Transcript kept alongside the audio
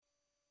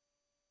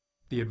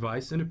The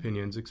advice and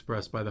opinions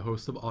expressed by the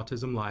host of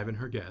Autism Live and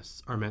her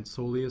guests are meant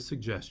solely as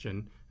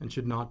suggestion and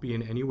should not be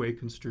in any way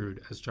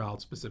construed as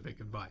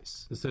child-specific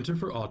advice. The Center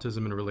for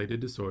Autism and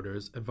Related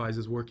Disorders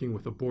advises working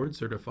with a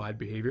board-certified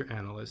behavior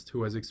analyst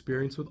who has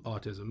experience with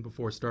autism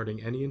before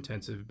starting any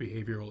intensive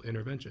behavioral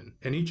intervention.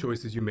 Any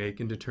choices you make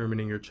in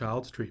determining your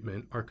child's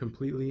treatment are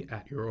completely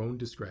at your own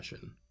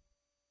discretion.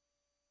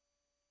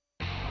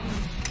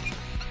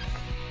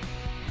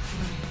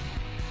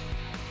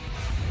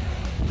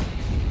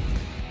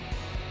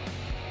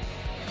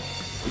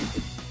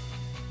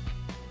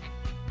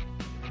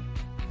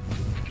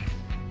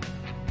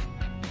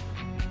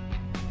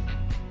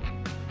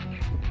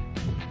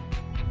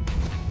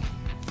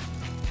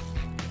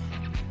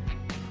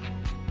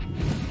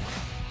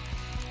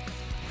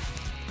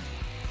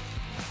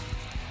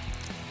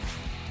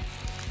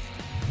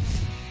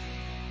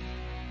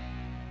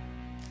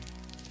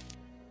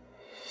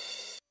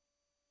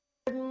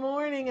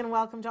 And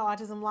welcome to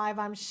Autism Live.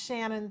 I'm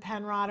Shannon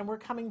Penrod, and we're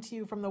coming to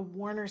you from the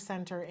Warner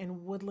Center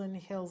in Woodland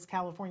Hills,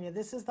 California.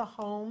 This is the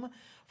home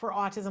for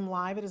Autism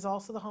Live. It is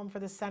also the home for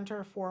the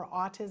Center for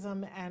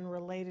Autism and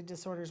Related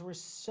Disorders. We're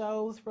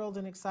so thrilled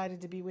and excited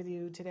to be with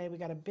you today. We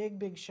got a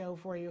big show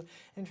for you.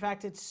 In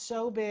fact, it's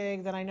so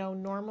big that I know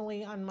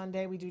normally on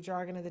Monday we do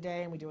Jargon of the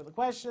Day and we do the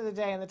Question of the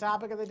Day and the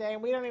Topic of the Day,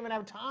 and we don't even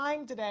have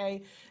time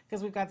today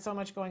because we've got so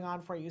much going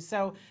on for you.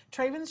 So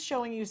Traven's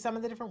showing you some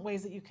of the different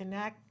ways that you can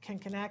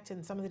connect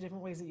and some of the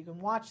different ways that you can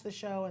watch the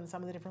show and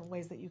some of the different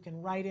ways that you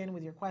can write in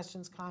with your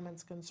questions,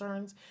 comments,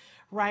 concerns,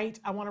 right?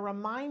 I want to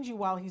remind you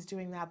while he's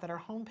doing that our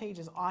homepage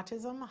is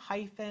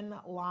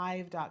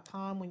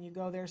autism-live.com. When you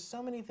go there,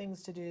 so many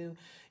things to do.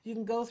 You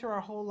can go through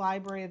our whole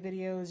library of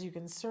videos. You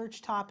can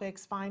search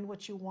topics, find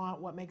what you want,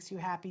 what makes you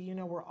happy. You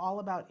know, we're all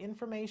about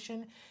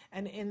information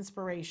and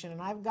inspiration, and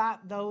I've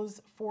got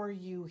those for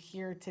you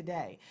here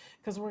today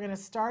because we're going to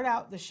start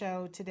out the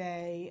show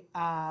today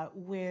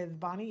with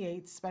Bonnie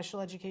Yates, special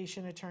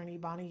education attorney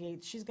Bonnie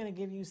Yates. She's going to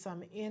give you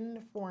some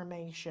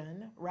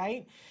information,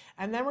 right?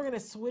 And then we're going to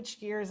switch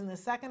gears in the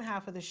second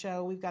half of the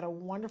show. We've got a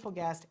wonderful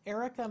guest.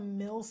 Erica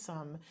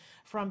Milsom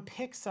from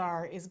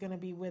Pixar is going to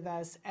be with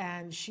us,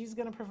 and she's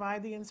going to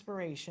provide the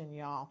inspiration,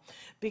 y'all,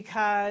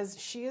 because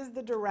she is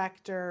the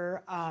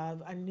director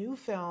of a new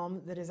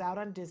film that is out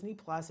on Disney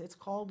Plus. It's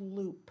called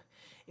Loop.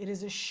 It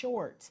is a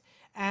short.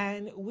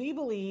 And we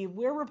believe,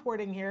 we're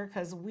reporting here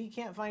because we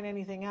can't find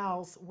anything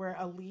else, where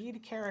a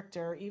lead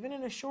character, even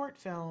in a short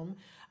film,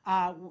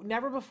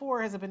 never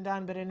before has it been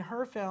done, but in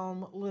her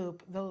film,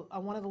 Loop,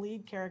 one of the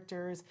lead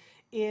characters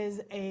is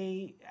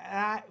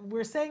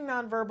we're saying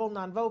nonverbal,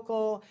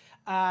 non-vocal.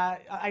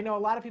 I know a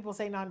lot of people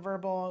say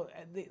nonverbal.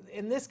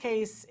 In this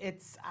case,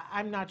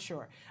 I'm not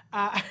sure.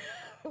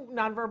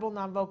 Nonverbal,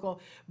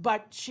 non-vocal,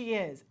 but she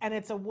is. And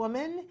it's a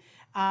woman,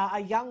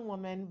 a young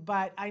woman,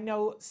 but I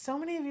know so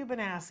many of you have been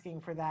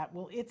asking for that.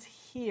 Well, it's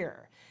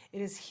here.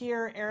 It is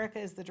here. Erica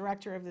is the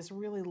director of this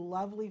really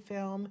lovely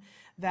film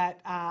that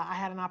I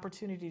had an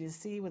opportunity to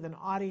see with an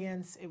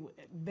audience.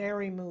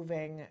 Very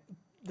moving.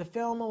 The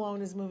film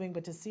alone is moving,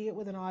 but to see it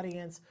with an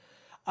audience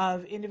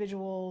of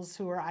individuals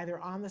who are either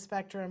on the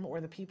spectrum or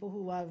the people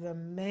who love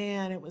them,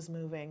 man, it was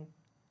moving.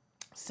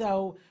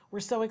 So we're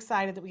so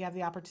excited that we have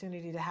the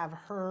opportunity to have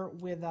her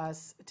with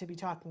us to be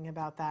talking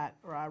about that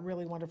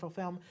really wonderful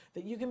film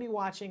that you can be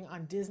watching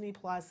on Disney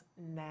Plus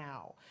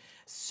now.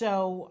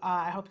 So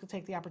I hope you'll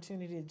take the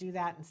opportunity to do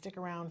that and stick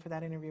around for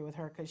that interview with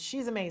her because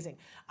she's amazing.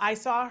 I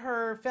saw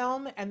her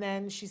film and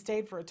then she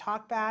stayed for a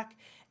talk back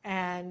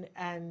and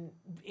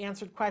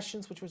answered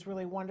questions, which was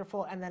really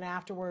wonderful. And then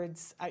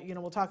afterwards,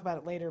 we'll talk about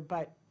it later,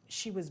 but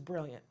she was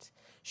brilliant.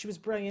 She was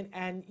brilliant,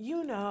 and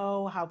you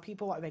know how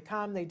people are. They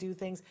come, they do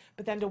things,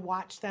 but then to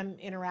watch them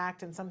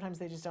interact, and sometimes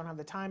they just don't have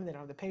the time, they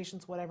don't have the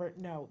patience, whatever.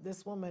 No,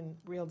 this woman,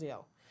 real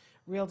deal.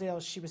 Real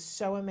deal. She was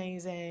so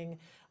amazing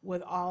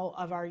with all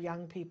of our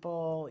young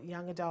people,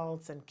 young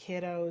adults, and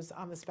kiddos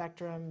on the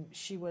spectrum.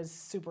 She was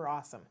super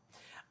awesome.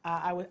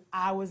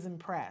 I was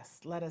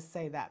impressed, let us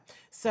say that.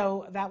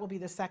 So that will be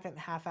the second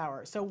half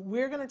hour. So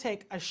we're going to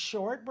take a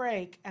short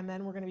break, and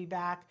then we're going to be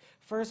back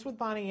first with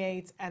Bonnie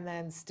Yates, and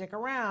then stick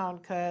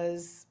around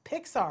because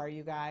Pixar,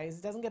 you guys,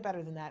 it doesn't get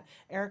better than that.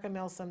 Erica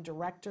Milsom,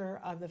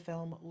 director of the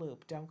film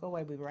Loop. Don't go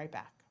away. We'll be right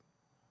back.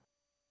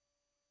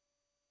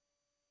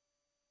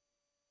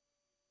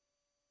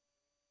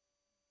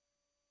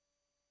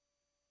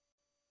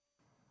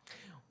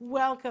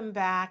 Welcome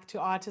back to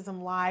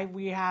Autism Live.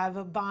 We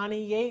have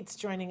Bonnie Yates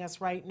joining us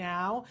right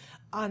now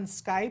on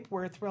Skype.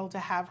 We're thrilled to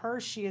have her.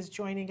 She is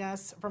joining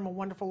us from a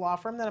wonderful law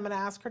firm that I'm going to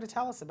ask her to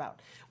tell us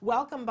about.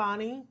 Welcome,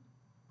 Bonnie.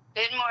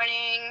 Good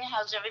morning.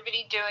 How's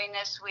everybody doing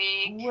this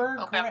week? We're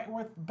great.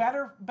 We're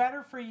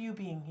better for you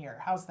being here.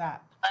 How's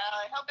that?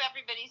 I hope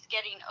everybody's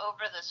getting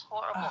over this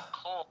horrible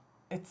cold.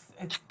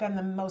 It's been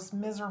the most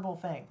miserable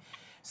thing.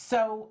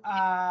 So,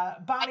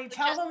 Bonnie,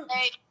 tell them.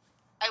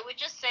 I would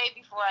just say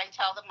before I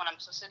tell them what I'm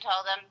supposed to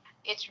tell them,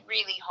 it's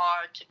really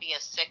hard to be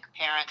a sick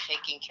parent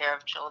taking care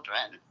of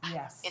children.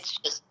 Yes. It's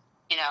just,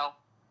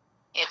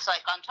 it's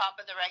like on top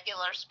of the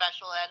regular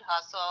special ed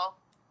hustle.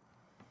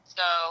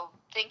 So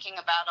thinking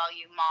about all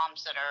you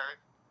moms that are,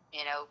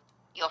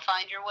 you'll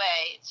find your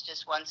way. It's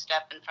just one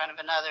step in front of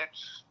another.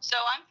 So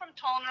I'm from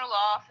Tollner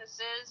Law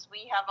Offices.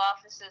 We have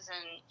offices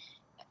in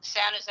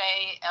San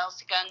Jose, El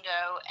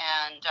Segundo,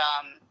 and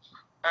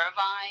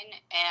Irvine,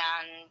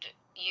 and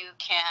you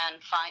can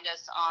find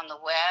us on the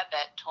web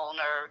at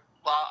Tollner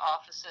Law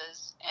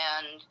Offices.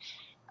 And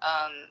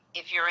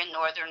if you're in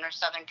Northern or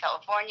Southern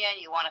California,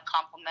 you want a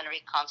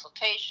complimentary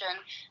consultation,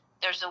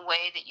 there's a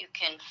way that you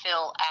can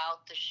fill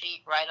out the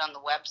sheet right on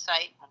the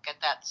website. We'll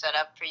get that set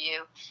up for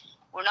you.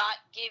 We're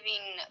not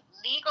giving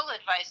legal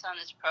advice on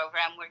this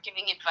program. We're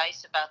giving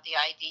advice about the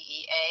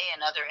IDEA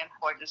and other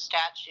important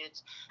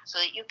statutes so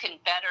that you can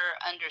better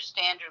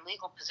understand your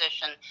legal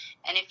position.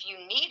 And if you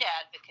need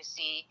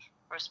advocacy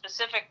for a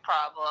specific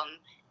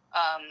problem,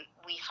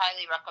 we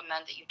highly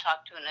recommend that you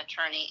talk to an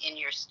attorney in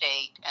your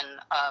state.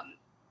 And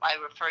I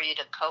refer you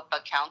to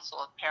COPA, Council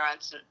of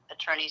Parents and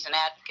Attorneys and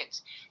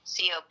Advocates,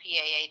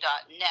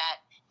 COPAA.net,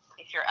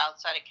 if you're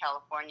outside of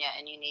California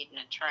and you need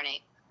an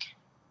attorney.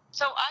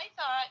 So I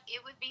thought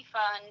it would be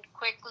fun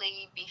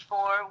quickly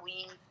before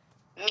we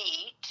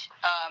meet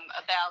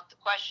about the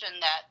question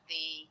that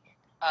the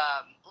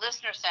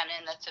listener sent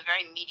in. That's a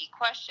very meaty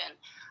question.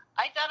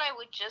 I thought I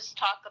would just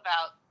talk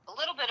about a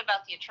little bit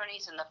about the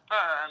attorneys in the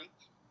firm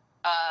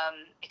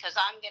because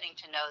I'm getting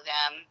to know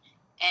them,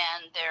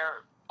 and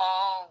they're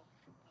all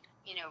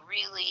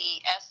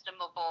really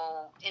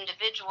estimable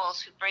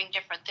individuals who bring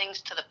different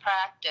things to the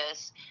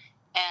practice.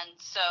 And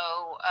so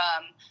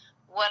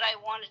what I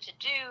wanted to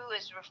do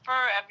is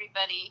refer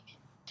everybody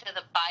to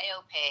the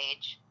bio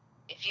page.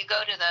 If you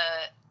go to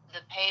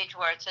the page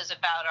where it says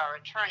about our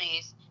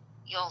attorneys,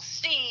 you'll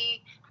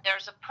see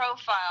there's a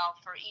profile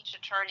for each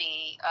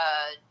attorney,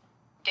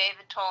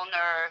 David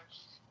Tollner,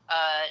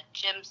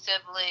 Jim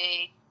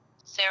Sibley,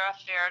 Sarah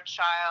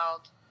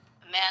Fairchild,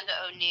 Amanda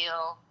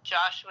O'Neill,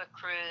 Joshua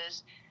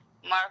Cruz,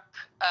 Mark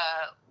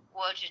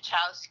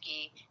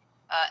Wojciechowski,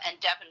 and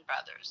Devin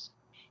Brothers.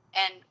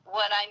 And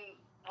what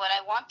I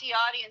want the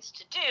audience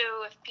to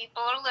do, if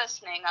people are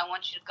listening, I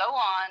want you to go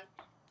on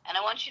and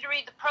I want you to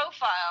read the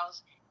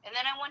profiles, and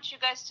then I want you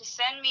guys to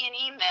send me an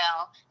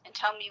email and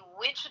tell me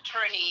which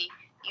attorney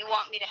you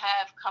want me to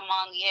have come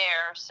on the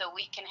air so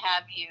we can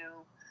have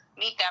you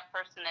meet that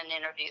person and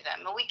interview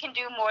them. And we can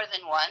do more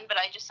than one,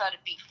 but I just thought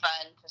it'd be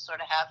fun to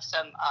sort of have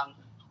some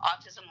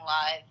Autism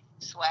Live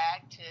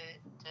swag to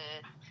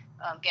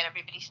get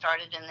everybody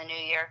started in the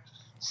new year.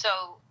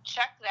 So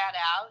check that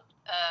out.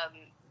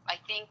 I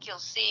think you'll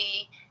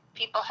see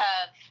people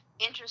have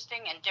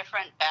interesting and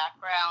different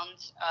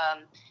backgrounds.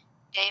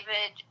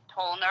 David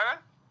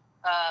Tollner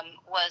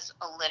was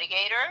a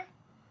litigator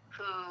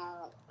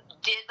who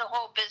did the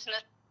whole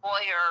business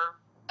lawyer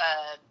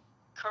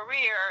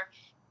career,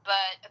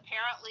 but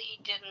apparently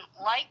didn't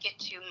like it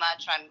too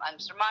much, I'm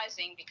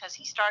surmising, because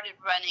he started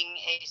running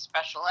a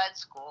special ed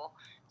school.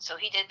 So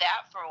he did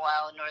that for a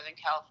while in Northern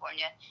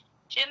California.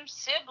 Jim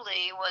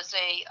Sibley was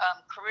a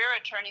career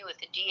attorney with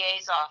the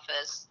DA's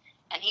office,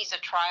 and he's a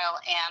trial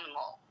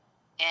animal.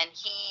 And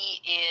he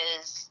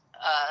is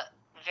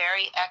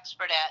very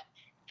expert at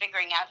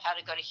figuring out how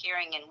to go to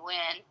hearing and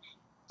win.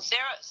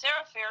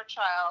 Sarah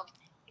Fairchild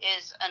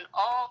is an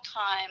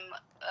all-time,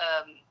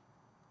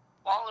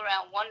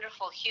 all-around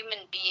wonderful human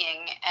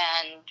being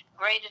and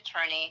great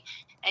attorney.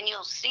 And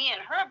you'll see in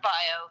her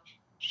bio,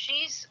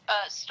 she's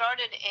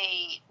started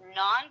a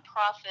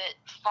nonprofit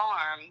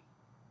farm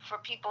for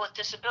people with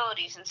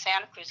disabilities in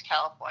Santa Cruz,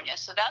 California.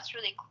 So that's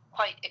really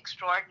quite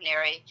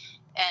extraordinary.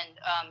 And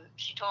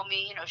she told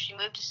me, she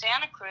moved to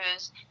Santa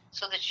Cruz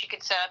so that she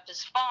could set up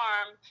this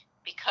farm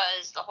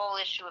because the whole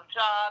issue of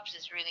jobs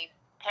is really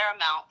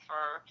paramount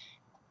for,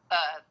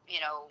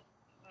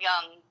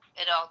 young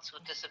adults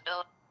with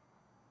disabilities.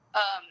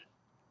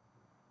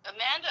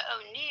 Amanda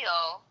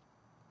O'Neill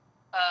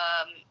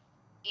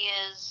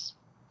is,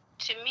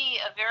 to me,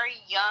 a very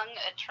young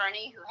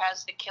attorney who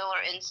has the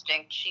killer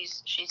instinct.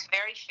 She's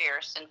very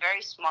fierce and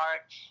very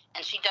smart,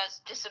 and she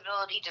does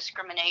disability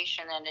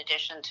discrimination in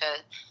addition to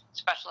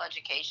special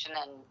education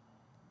and,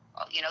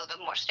 the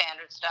more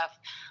standard stuff.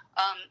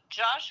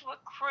 Joshua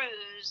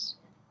Cruz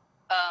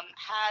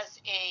has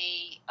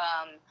a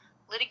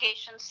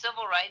litigation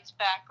civil rights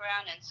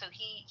background, and so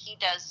he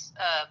does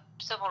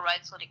civil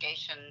rights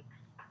litigation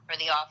for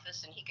the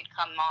office, and he could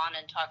come on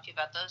and talk to you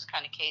about those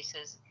kind of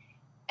cases.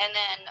 And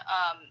then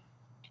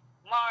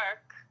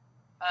Mark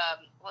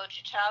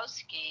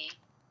Wojciechowski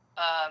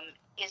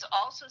is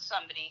also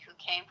somebody who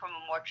came from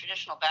a more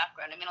traditional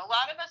background. I mean, a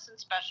lot of us in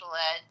special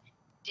ed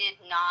did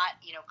not,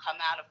 come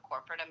out of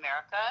corporate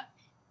America,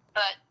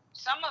 but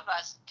some of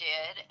us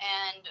did.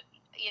 And,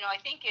 I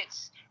think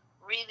it's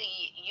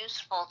really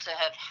useful to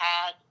have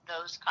had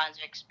those kinds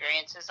of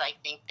experiences. I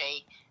think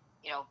they,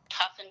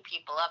 toughen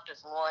people up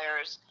as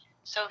lawyers.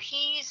 So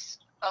he's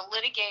a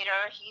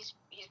litigator. He's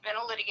been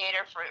a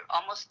litigator for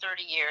almost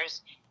 30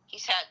 years.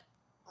 He's had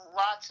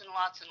lots and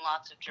lots and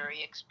lots of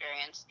jury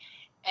experience.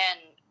 And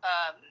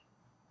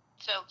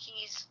so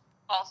he's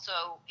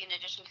also, in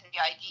addition to the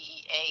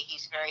IDEA,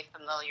 he's very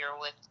familiar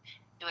with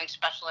doing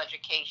special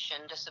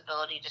education,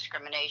 disability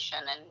discrimination,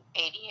 and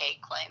ADA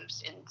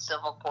claims in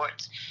civil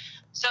courts.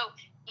 So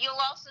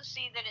you'll also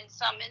see that in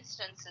some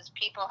instances,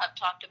 people have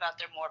talked about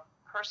their more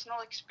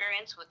personal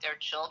experience with their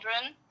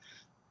children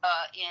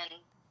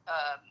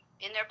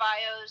in their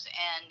bios,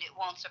 and it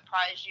won't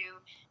surprise you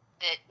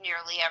that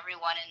nearly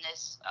everyone in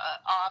this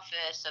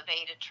office of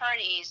 8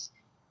 attorneys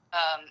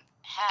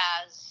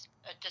has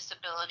a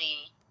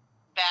disability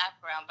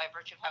background by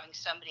virtue of having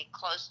somebody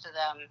close to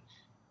them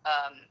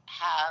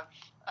have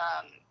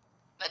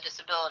a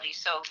disability.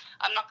 So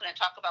I'm not going to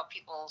talk about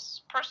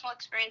people's personal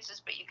experiences,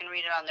 but you can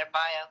read it on their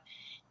bio.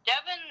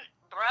 Devin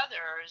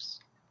Brothers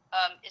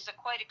is a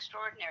quite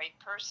extraordinary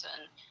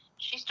person.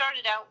 She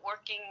started out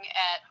working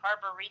at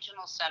Harbor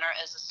Regional Center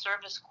as a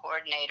service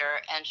coordinator,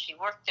 and she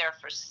worked there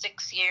for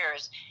 6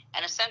 years.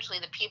 And essentially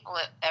the people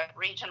at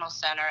Regional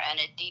Center and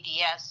at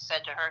DDS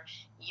said to her,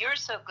 "You're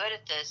so good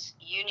at this,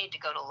 you need to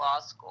go to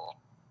law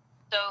school."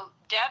 So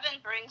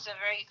Devin brings a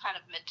very kind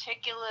of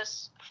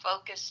meticulous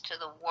focus to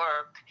the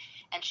work,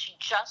 and she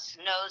just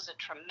knows a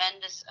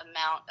tremendous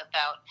amount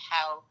about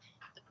how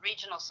the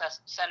regional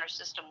center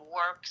system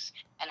works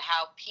and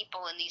how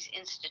people in these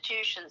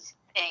institutions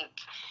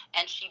think.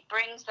 And she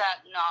brings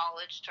that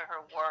knowledge to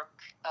her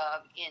work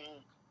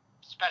in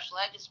special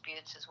ed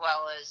disputes as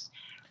well as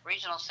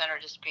regional center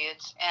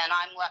disputes. And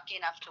I'm lucky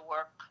enough to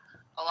work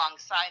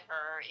alongside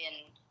her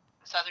in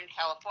Southern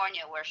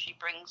California, where she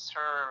brings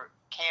her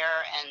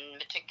care and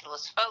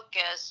meticulous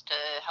focus to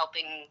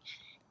helping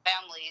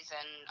families,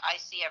 and I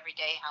see every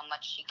day how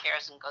much she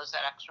cares and goes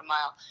that extra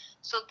mile.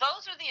 So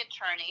those are the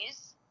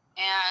attorneys,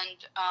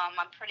 and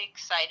I'm pretty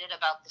excited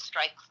about the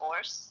strike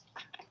force,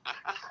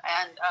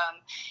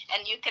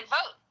 and you can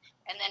vote,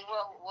 and then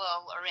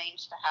we'll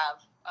arrange to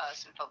have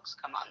some folks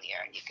come on the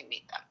air and you can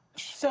meet them.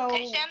 So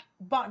Okay, Shannon?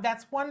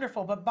 that's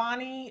wonderful. But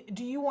Bonnie,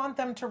 do you want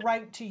them to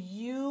write to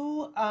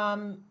you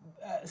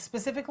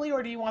specifically,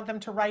 or do you want them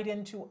to write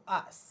into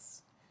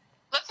us?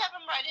 Let's have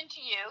them write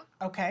into you.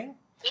 Okay.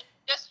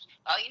 Just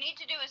all you need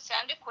to do is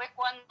send a quick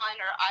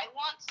one-liner. I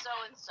want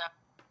so-and-so.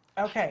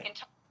 Okay. You can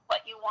tell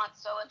what you want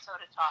so-and-so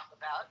to talk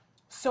about.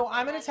 So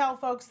I'm going to tell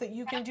folks that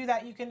you can do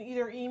that. You can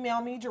either email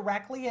me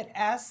directly at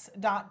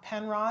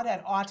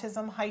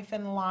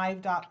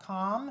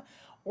s.penrod@autism-live.com,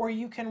 or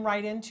you can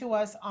write into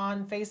us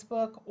on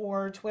Facebook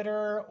or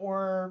Twitter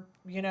or,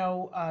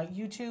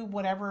 YouTube,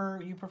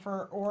 whatever you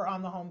prefer, or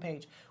on the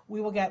homepage.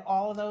 We will get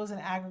all of those and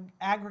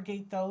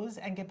aggregate those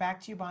and get back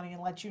to you, Bonnie,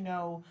 and let you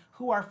know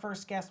who our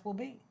first guest will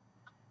be.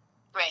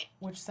 Great.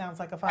 Which sounds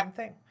like a fun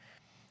thing.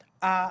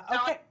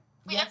 Okay.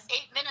 We have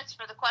 8 minutes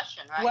for the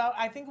question, right? Well,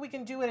 I think we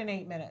can do it in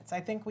 8 minutes.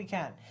 I think we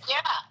can. Yeah,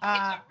 it's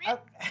a really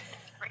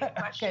great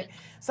question. Okay,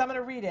 so I'm going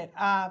to read it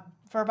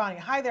for Bonnie.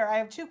 Hi there, I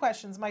have 2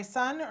 questions. My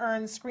son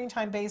earns screen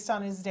time based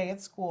on his day at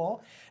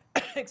school,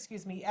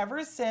 excuse me,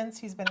 ever since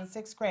he's been in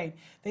 6th grade.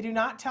 They do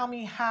not tell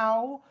me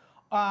how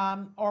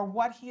or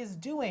what he is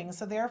doing,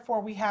 so therefore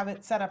we have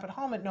it set up at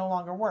home. It no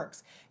longer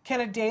works.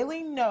 Can a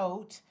daily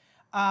note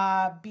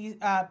be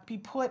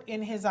put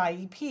in his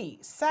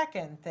IEP?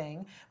 Second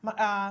thing,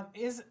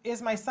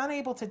 is my son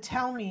able to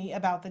tell me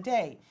about the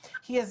day?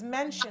 He has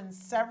mentioned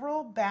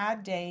several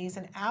bad days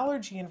and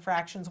allergy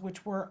infractions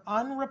which were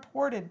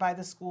unreported by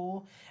the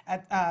school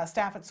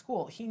staff at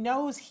school. He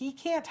knows he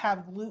can't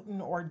have gluten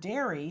or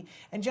dairy,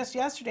 and just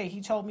yesterday he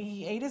told me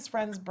he ate his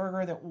friend's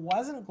burger that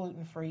wasn't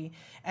gluten-free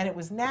and it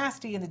was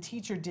nasty, and the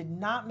teacher did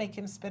not make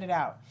him spit it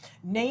out.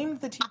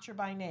 Named the teacher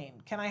by name.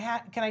 Can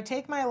I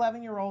take my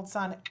 11-year-old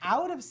son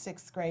out of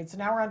 6th grade? So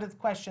now we're on to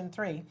question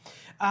 3.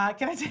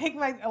 Can I take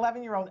my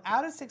 11-year-old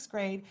out of 6th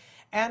grade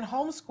and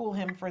homeschool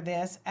him for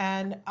this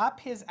and up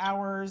his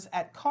hours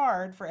at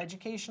CARD for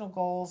educational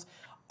goals?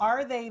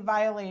 Are they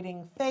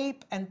violating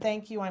FAPE? And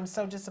thank you, I'm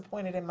so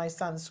disappointed in my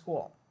son's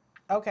school.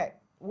 Okay,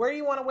 where do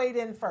you want to wade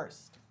in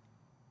first?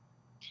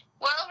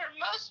 Well, her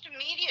most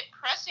immediate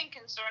pressing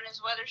concern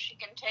is whether she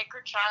can take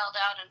her child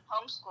out and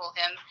homeschool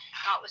him,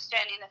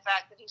 notwithstanding the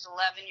fact that he's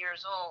 11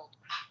 years old.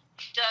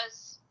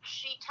 Does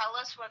she tell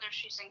us whether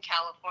she's in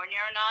California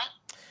or not?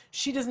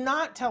 She does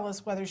not tell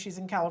us whether she's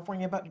in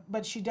California,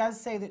 but she does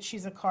say that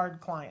she's a CARD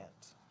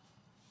client.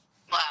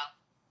 Well,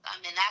 I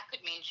mean, that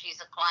could mean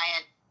she's a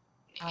client,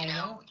 I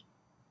know.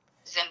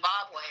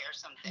 Zimbabwe or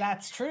something.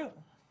 That's true.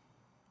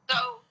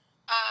 So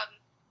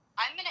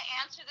I'm going to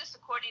answer this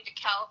according to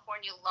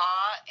California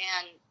law,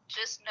 and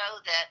just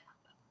know that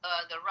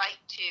the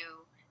right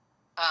to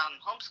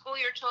homeschool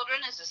your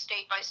children is a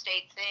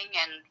state-by-state thing,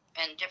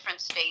 and different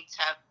states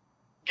have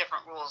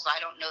different rules.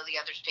 I don't know the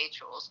other states'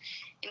 rules.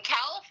 In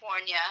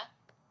California,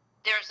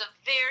 there's a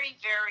very,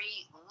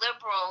 very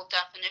liberal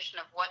definition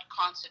of what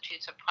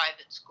constitutes a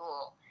private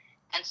school.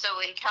 And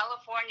so in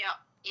California,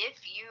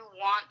 if you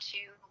want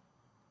to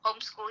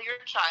homeschool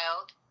your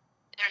child,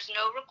 there's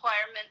no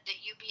requirement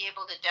that you be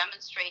able to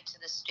demonstrate to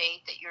the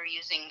state that you're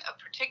using a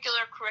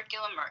particular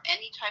curriculum or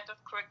any type of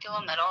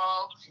curriculum at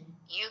all.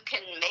 You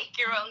can make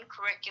your own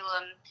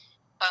curriculum,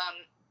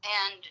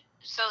 and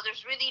so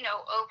there's really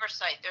no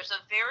oversight. There's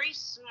a very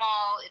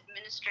small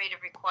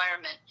administrative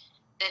requirement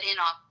that in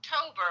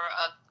October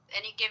of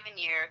any given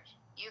year,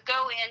 you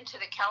go into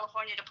the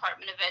California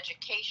Department of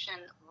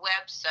Education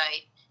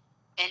website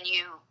and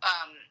you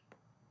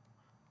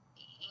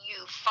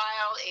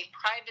file a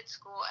private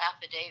school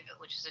affidavit,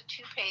 which is a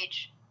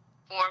 2-page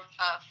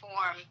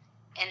form,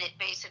 and it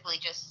basically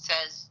just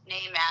says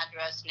name,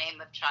 address, name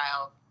of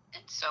child,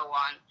 and so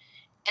on.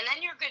 And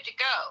then you're good to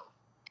go.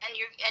 And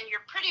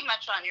you're pretty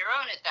much on your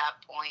own at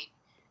that point.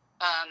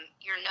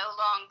 You're no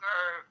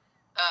longer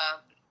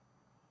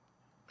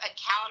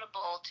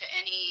accountable to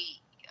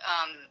any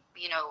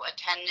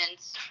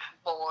attendance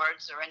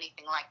boards or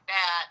anything like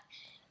that.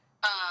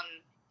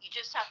 You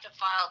just have to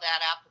file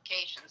that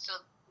application.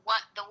 So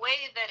the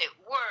way that it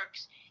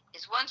works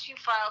is once you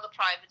file the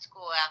private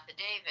school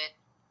affidavit,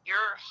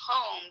 your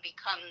home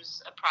becomes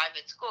a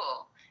private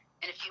school.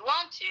 And if you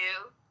want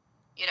to,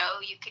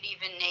 you could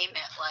even name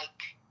it like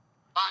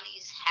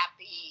Bonnie's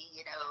Happy,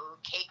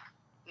 Cake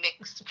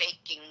Mix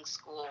Baking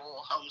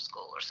School,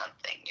 Homeschool or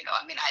something.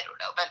 I don't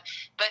know.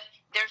 But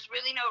there's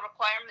really no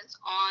requirements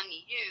on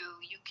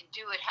you. You can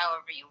do it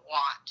however you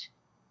want.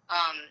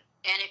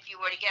 And if you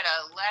were to get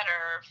a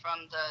letter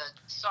from the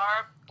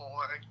SAR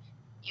board,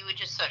 you would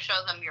just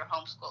show them your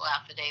homeschool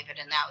affidavit,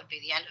 and that would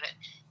be the end of it.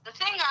 The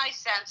thing I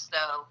sense,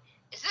 though,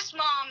 is this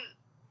mom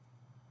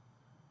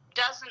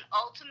doesn't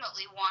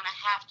ultimately want to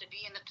have to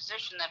be in the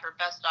position that her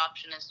best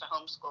option is to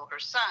homeschool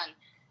her son.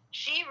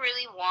 She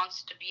really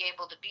wants to be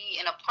able to be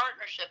in a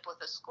partnership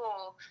with a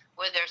school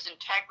where there's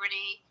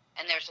integrity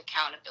and there's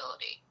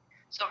accountability.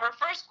 So her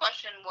first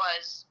question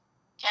was,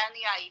 can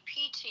the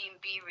IEP team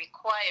be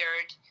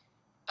required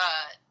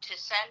to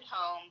send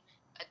home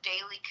a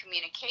daily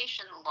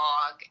communication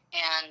log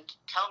and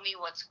tell me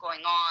what's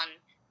going on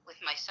with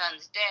my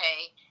son's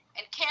day?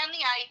 And can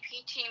the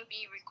IEP team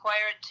be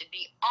required to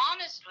be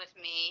honest with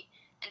me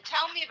and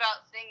tell me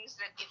about things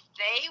that if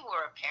they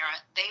were a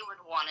parent, they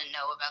would want to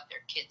know about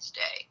their kid's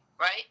day,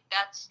 right?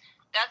 That's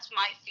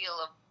my feel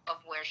of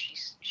where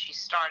she's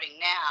starting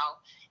now.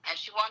 And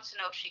she wants to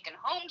know if she can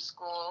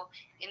homeschool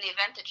in the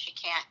event that she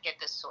can't get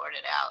this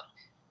sorted out.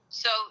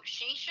 So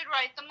she should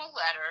write them a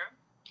letter.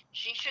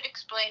 She should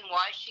explain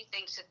why she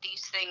thinks that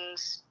these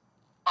things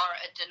are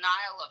a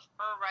denial of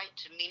her right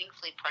to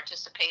meaningfully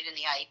participate in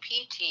the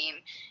IEP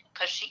team,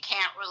 because she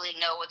can't really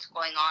know what's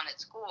going on at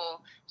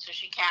school, so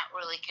she can't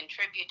really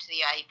contribute to the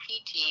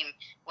IEP team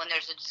when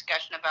there's a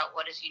discussion about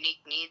what his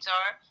unique needs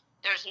are.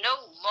 There's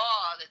no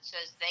law that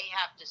says they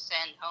have to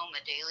send home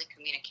a daily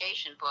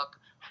communication book,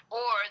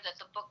 or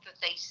that the book that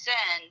they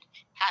send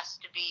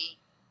has to be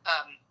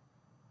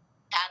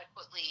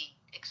adequately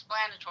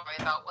explanatory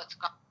about what's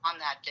going on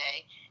that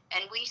day.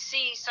 And we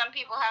see some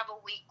people have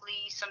a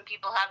weekly, some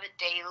people have a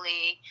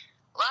daily.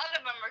 A lot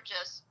of them are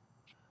just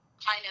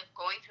kind of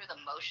going through the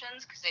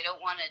motions because they don't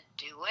want to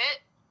do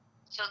it.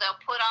 So they'll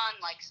put on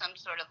like some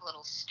sort of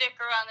little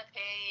sticker on the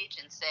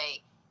page and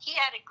say, he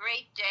had a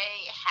great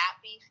day,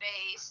 happy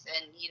face.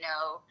 And, you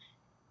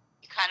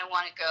kind of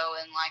want to go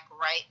and like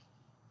write,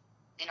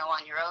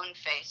 on your own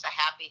face, a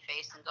happy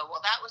face, and go,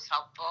 well, that was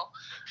helpful.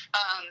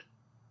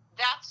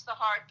 That's the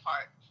hard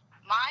part.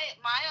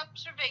 My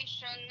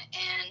observation,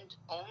 and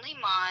only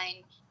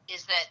mine,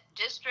 is that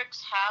districts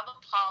have a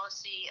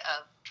policy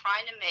of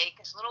trying to make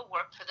as little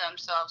work for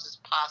themselves as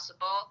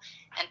possible,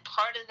 and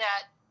part of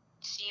that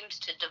seems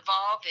to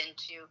devolve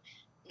into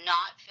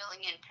not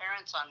filling in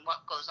parents on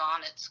what goes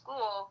on at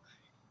school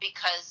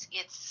because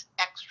it's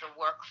extra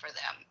work for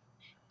them.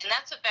 And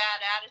that's a bad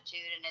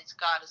attitude, and it's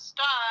got to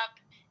stop.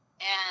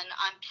 And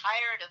I'm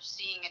tired of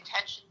seeing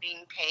attention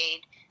being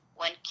paid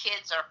when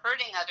kids are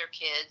hurting other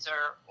kids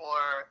or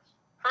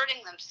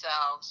hurting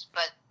themselves,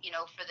 but,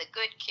 for the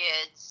good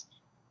kids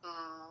who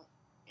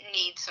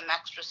need some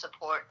extra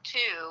support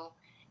too,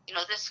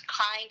 this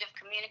kind of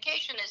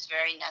communication is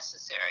very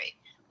necessary.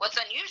 What's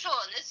unusual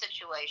in this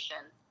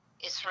situation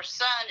is her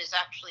son is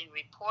actually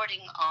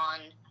reporting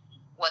on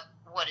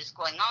what is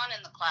going on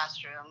in the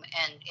classroom,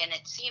 and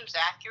it seems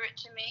accurate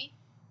to me.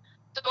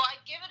 So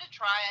I'd give it a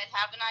try. I'd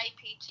have an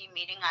IEP team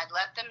meeting. I'd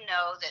let them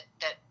know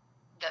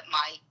that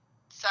my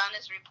son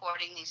is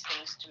reporting these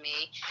things to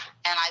me,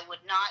 and I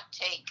would not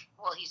take,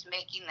 well, he's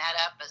making that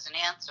up as an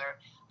answer.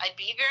 I'd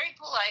be very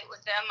polite with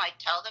them. I'd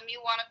tell them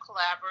you want to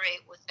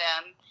collaborate with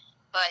them,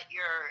 but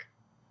you're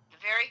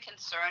very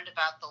concerned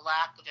about the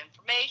lack of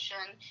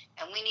information,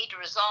 and we need to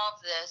resolve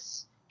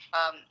this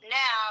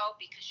now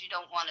because you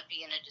don't want to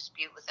be in a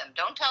dispute with them.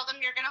 Don't tell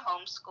them you're going to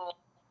homeschool.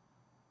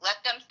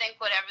 Let them think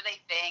whatever they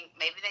think.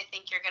 Maybe they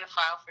think you're going to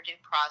file for due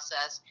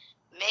process.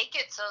 Make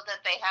it so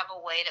that they have a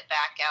way to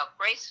back out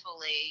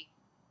gracefully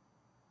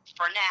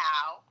for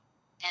now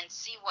and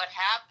see what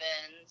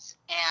happens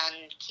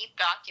and keep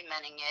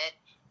documenting it.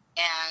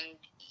 And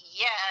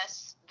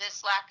yes,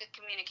 this lack of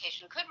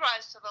communication could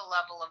rise to the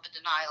level of a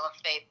denial of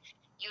faith.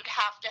 You'd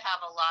have to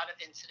have a lot of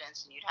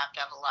incidents, and you'd have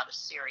to have a lot of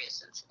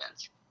serious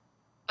incidents.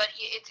 But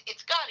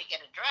it's got to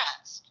get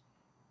addressed,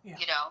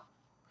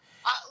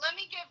 Let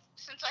me give,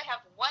 since I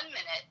have 1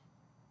 minute,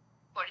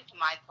 according to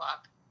my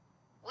clock,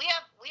 we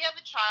have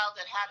a child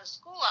that had a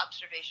school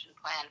observation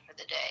plan for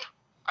the day.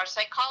 Our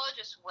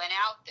psychologist went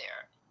out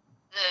there.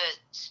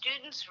 The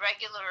student's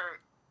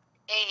regular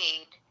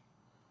aide,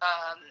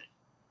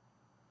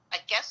 I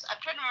guess I'm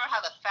trying to remember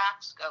how the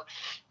facts go.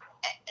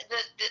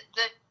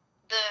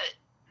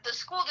 The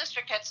school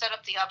district had set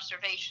up the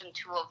observation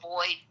to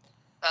avoid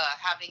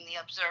having the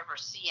observer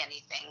see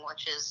anything,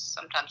 which is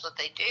sometimes what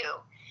they do.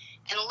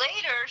 And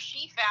later,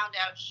 she found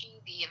out,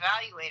 the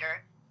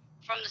evaluator,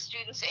 from the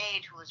student's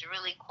aide, who was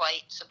really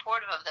quite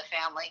supportive of the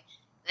family,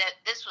 that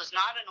this was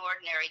not an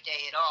ordinary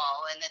day at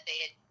all, and that they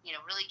had,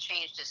 really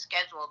changed his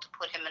schedule to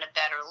put him in a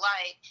better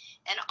light.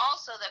 And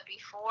also that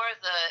before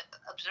the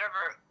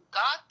observer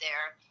got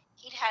there,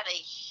 he'd had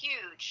a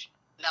huge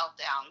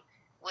meltdown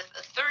with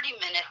a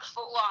 30-minute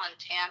full-on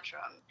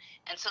tantrum.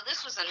 And so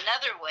this was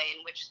another way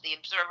in which the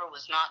observer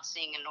was not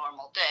seeing a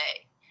normal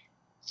day.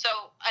 So,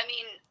 I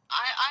mean,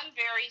 I'm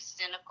very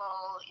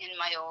cynical in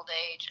my old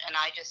age, and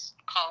I just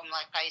call them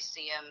like I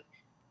see them.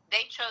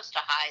 They chose to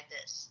hide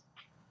this,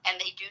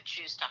 and they do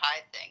choose to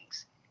hide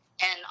things.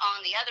 And on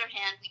the other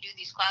hand, we do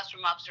these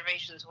classroom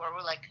observations where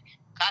we're like,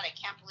 God, I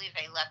can't believe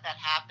they let that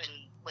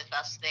happen with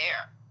us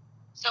there.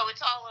 So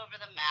it's all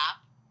over the map,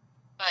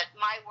 but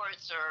my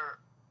words are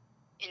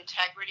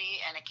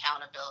integrity and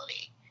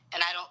accountability.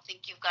 And I don't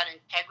think you've got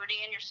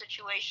integrity in your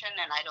situation,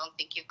 and I don't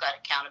think you've got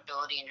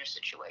accountability in your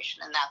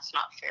situation, and that's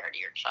not fair to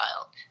your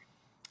child.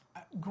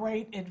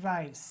 Great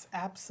advice.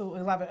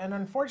 Absolutely love it. And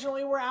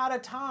unfortunately, we're out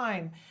of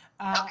time.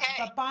 Okay.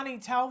 But Bonnie,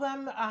 tell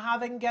them how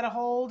they can get a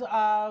hold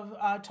of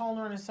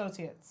Tollner and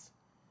Associates.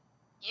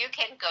 You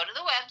can go to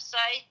the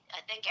website.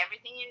 I think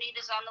everything you need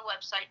is on the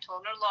website,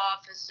 Tollner Law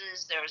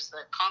Offices. There's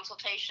the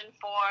consultation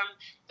form.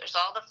 There's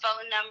all the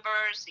phone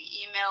numbers, the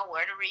email,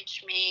 where to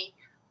reach me.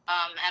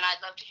 And I'd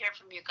love to hear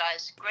from you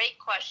guys. Great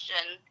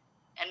question,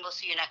 and we'll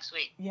see you next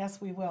week. Yes,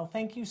 we will.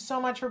 Thank you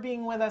so much for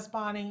being with us,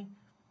 Bonnie.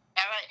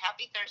 All right.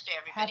 Happy Thursday,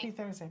 everybody. Happy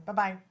Thursday.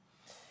 Bye-bye.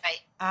 Bye.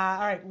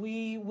 All right,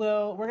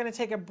 we're going to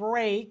take a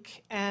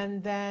break,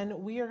 and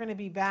then we are going to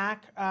be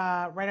back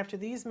right after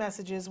these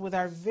messages with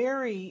our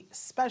very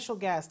special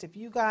guest. If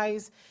you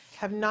guys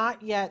have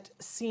not yet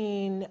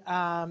seen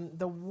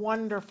the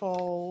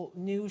wonderful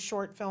new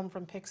short film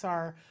from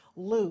Pixar,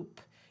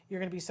 Loop, you're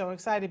going to be so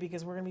excited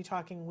because we're going to be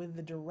talking with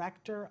the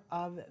director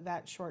of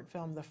that short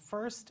film, the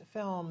first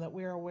film that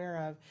we're aware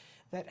of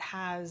that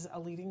has a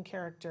leading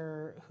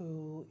character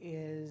who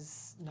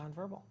is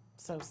nonverbal.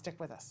 So stick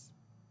with us.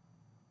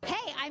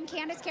 Hey, I'm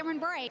Candace Cameron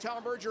Bure.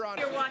 Tom Bergeron.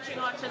 You're watching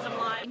Autism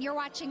Live. And you're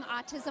watching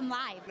Autism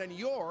Live. And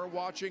you're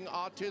watching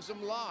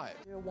Autism Live.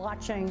 You're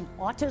watching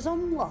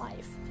Autism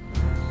Live.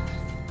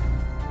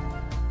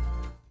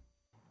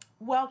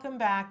 Welcome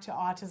back to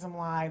Autism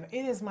Live.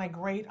 It is my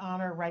great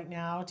honor right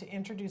now to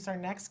introduce our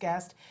next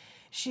guest.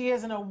 She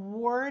is an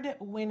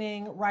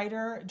award-winning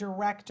writer,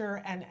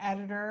 director, and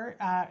editor.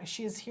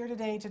 She is here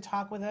today to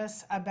talk with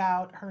us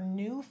about her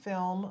new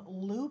film,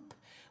 Loop,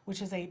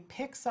 which is a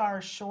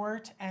Pixar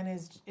short and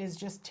is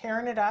just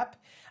tearing it up.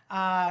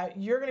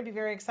 You're going to be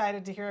very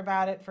excited to hear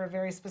about it for a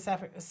very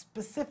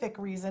specific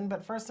reason.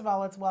 But first of all,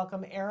 let's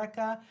welcome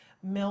Erica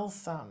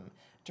Milsom,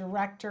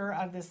 director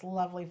of this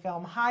lovely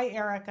film. Hi,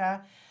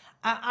 Erica.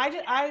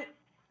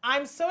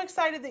 I'm so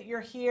excited that you're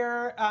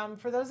here.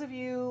 For those of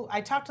you, I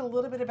talked a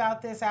little bit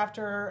about this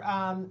after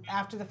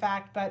the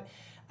fact, but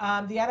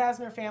the Ed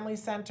Asner Family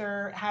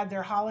Center had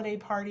their holiday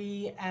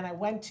party, and I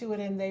went to it,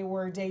 and they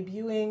were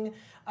debuting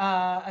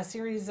a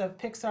series of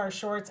Pixar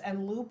shorts,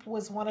 and Loop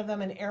was one of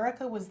them, and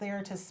Erica was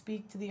there to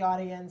speak to the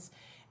audience.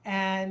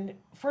 And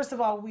first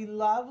of all, we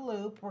love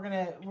Loop. We're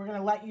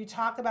gonna let you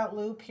talk about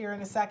Loop here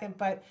in a second,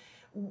 but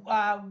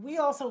we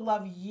also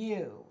love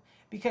you,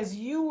 because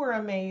you were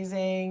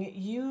amazing.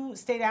 You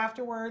stayed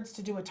afterwards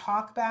to do a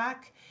talk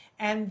back.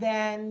 And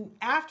then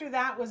after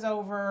that was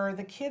over,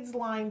 the kids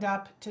lined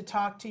up to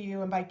talk to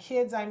you. And by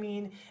kids, I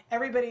mean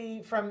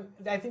everybody from,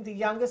 I think the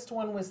youngest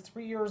one was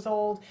 3 years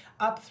old,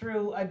 up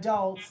through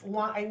adults.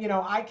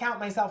 I count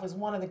myself as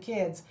one of the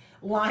kids,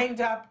 lined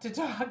up to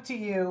talk to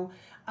you.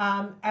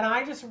 And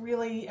I just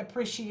really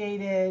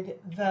appreciated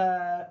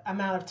the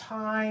amount of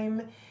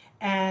time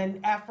and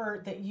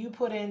effort that you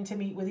put in to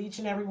meet with each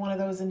and every one of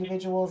those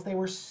individuals. They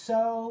were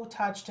so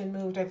touched and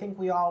moved. I think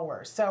we all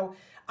were. So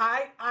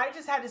I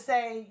just had to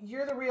say,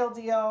 you're the real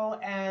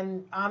deal,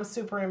 and I'm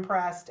super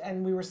impressed,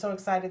 and we were so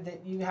excited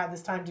that you had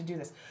this time to do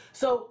this.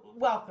 So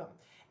welcome.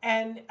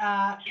 And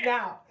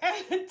now,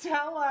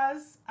 tell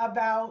us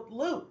about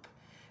Loop.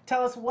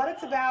 Tell us what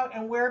it's about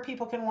and where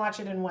people can watch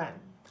it and when.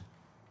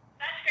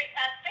 That's great.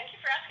 Thank you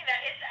for asking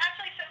that. It's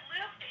actually, so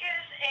Loop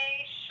is a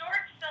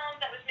short film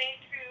that was made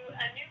through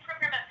a new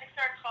program at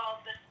Pixar called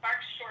the Spark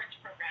Shorts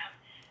program,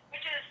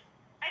 which is,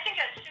 I think,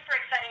 a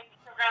super exciting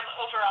program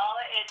overall.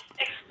 It's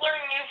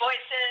exploring new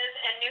voices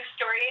and new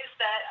stories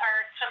that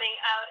are coming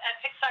out at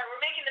Pixar.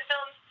 We're making the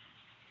films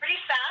pretty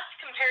fast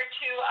compared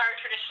to our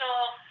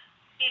traditional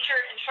feature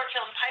and short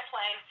film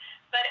pipeline,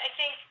 but I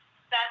think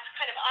that's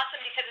kind of awesome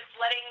because it's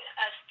letting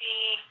us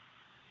be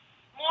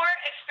more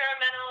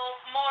experimental,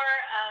 more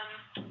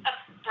a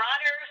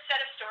broader set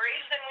of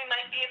stories than we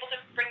might be able to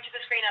bring to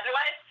the screen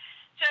otherwise.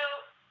 So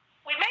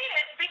we made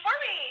it, before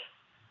we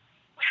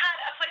had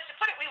a place to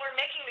put it, we were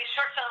making these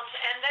short films,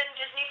 and then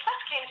Disney Plus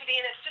came to be,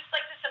 and it's just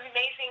like this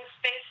amazing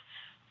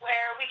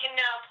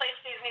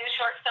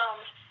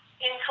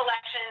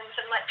iTunes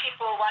and let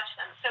people watch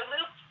them. So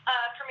Loop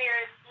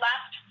premiered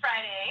last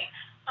Friday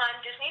on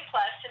Disney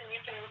Plus, and you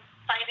can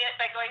find it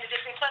by going to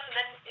Disney Plus. And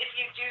then if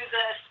you do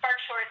the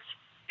Spark Shorts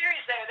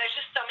series there's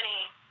just so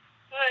many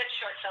good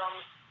short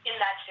films in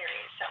that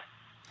series. So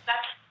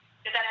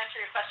did that answer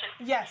your question?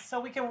 Yes,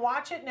 so we can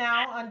watch it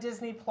now on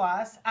Disney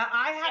Plus.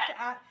 I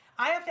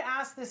have to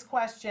ask this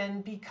question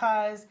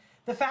because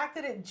the fact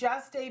that it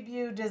just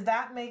debuted, does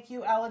that make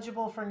you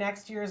eligible for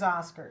next year's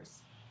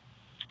Oscars?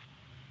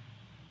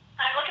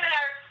 I'm looking at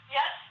our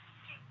yes,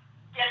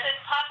 it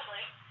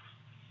possibly.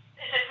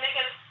 Does it make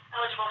us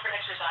eligible for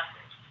next year's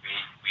Oscars?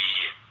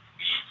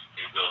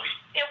 It will be.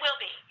 It will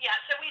be, yeah.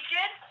 So we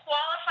did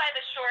qualify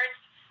the shorts,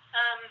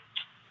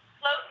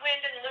 Float, Wind,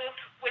 and Loop,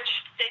 which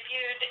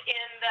debuted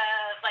in the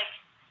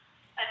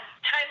a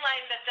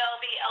timeline that they'll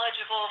be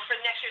eligible for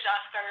next year's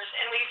Oscars,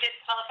 and we did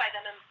qualify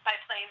them by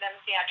playing them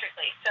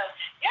theatrically. So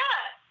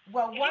yeah.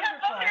 Well,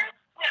 wonderful.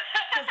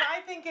 Because I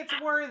think it's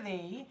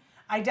worthy.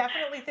 I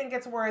definitely think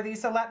it's worthy.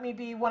 So let me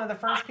be one of the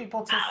first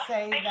people to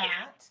say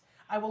that.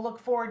 I will look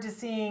forward to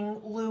seeing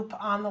Loop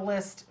on the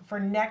list for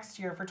next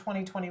year, for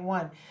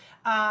 2021.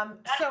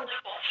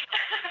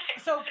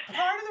 So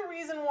part of the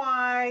reason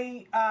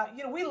why,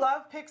 we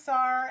love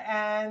Pixar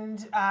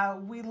and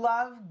we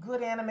love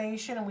good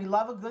animation and we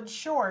love a good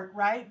short,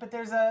 right? But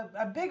there's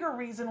a bigger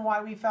reason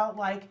why we felt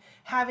like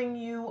having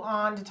you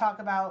on to talk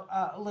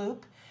about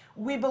Loop.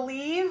 We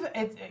believe,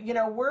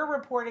 we're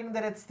reporting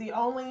that it's the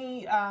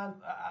only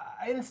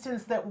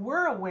instance that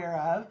we're aware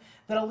of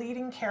that a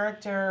leading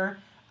character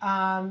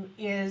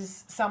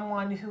is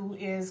someone who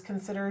is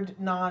considered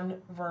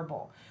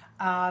nonverbal.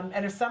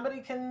 And if somebody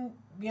can,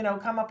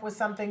 come up with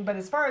something, but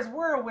as far as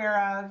we're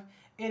aware of,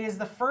 it is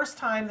the first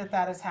time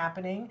that is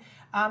happening.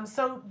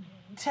 So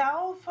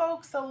tell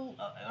folks,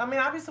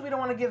 obviously we don't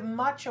want to give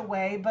much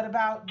away, but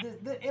about,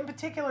 in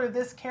particular,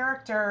 this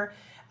character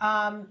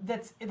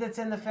that's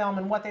in the film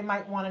and what they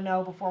might want to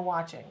know before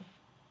watching.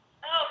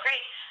 Oh, great.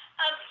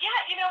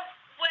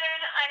 When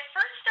I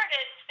first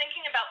started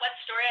thinking about what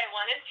story I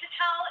wanted to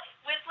tell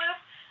with Loop,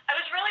 I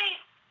was really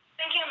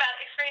thinking about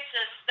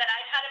experiences that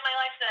I'd had in my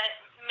life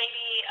that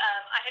maybe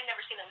I had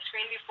never seen on the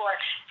screen before.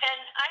 And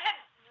I had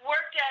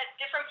worked at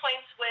different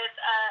points with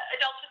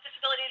adults with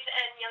disabilities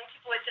and young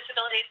people with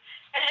disabilities,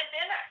 and had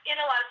been in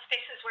a lot of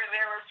spaces where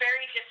there were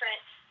very different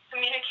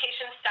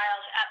communication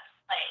styles at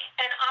play,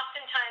 and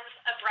oftentimes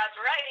a broad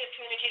variety of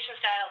communication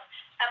styles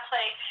at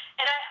play.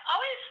 And I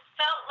always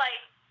felt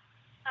like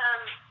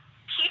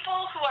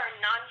people who are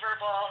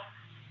nonverbal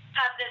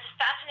have this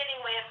fascinating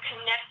way of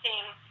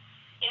connecting,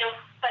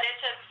 but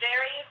it's a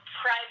very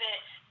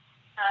private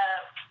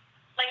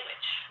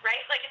language,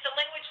 right? Like it's a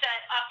language that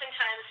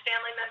oftentimes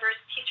family members,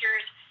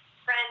 teachers,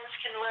 friends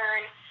can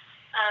learn,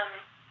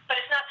 but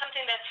it's not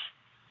something that's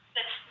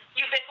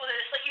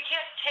ubiquitous. Like you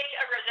can't take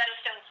a Rosetta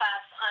Stone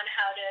class on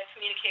how to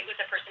communicate with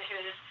a person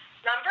who is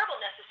nonverbal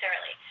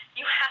necessarily.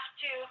 You have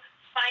to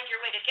find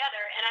your way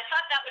together, and I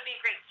thought that would be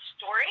a great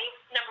story.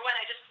 Number one,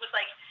 I just was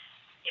like,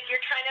 if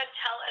you're trying to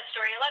tell a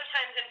story, a lot of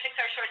times in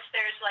Pixar shorts,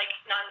 there's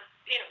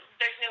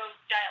there's no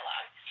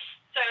dialogue.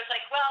 So I was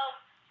like, well,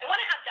 I want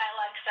to have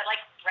dialogue because I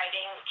like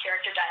writing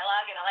character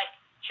dialogue, and I like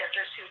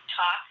characters who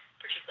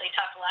particularly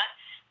talk a lot.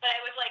 But I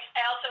was like,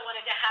 I also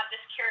wanted to have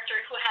this character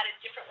who had a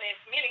different way of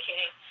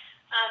communicating.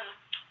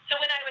 So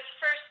when I was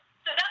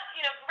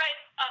right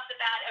off the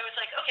bat, I was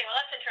like, okay, well,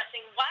 that's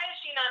interesting. Why is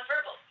she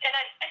nonverbal? And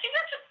I think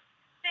that's a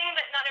thing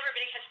that not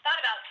everybody has thought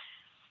about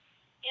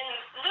in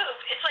Loop.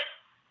 It's like,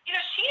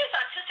 she is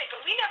autistic,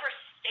 but we never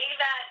say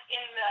that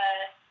in the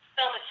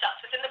film itself,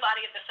 within the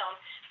body of the film,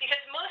 because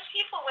most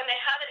people, when they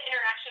have an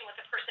interaction with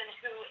a person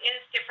who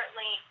has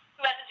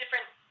a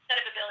different set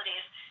of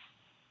abilities,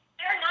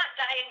 they're not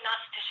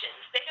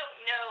diagnosticians. They don't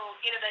know,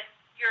 that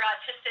you're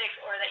autistic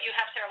or that you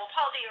have cerebral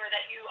palsy or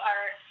that you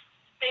are,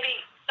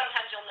 maybe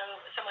sometimes you'll know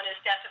someone is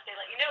deaf if they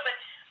let you know, but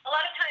a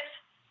lot of times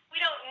we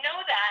don't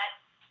know that.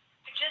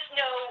 We just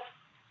know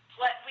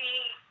what we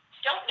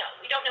don't know.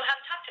 We don't know how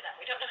to talk to them.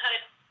 We don't know how to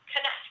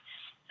connect.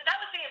 So that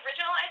was the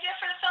original idea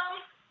for the film.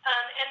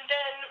 And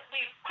then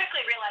we quickly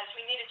realized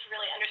we needed to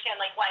really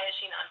understand, why is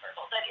she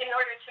nonverbal? That in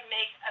order to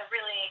make a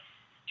really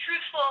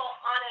truthful,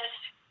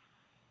 honest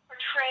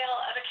portrayal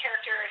of a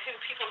character who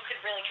people could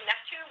really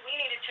connect to, we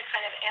needed to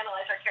kind of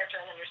analyze our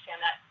character and understand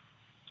that.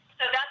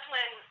 So that's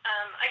when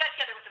I got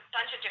together with a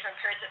bunch of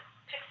different parents at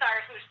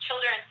Pixar whose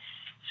children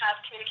have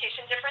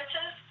communication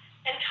differences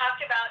and talked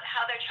about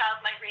how their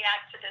child might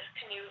react to this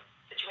canoe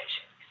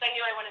situation. Because I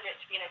knew I wanted it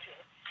to be in a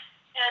canoe.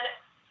 And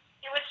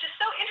it was just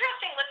so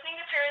interesting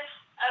listening to parents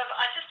of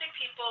autistic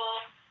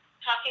people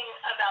talking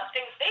about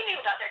things they knew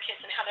about their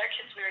kids and how their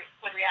kids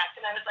would react.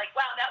 And I was like,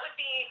 wow, that would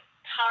be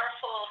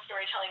powerful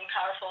storytelling,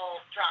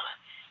 powerful drama.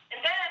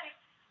 And then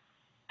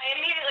I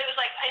immediately was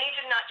like, I need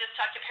to not just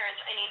talk to parents,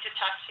 I need to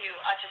talk to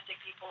autistic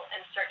people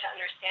and start to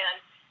understand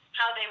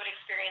how they would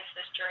experience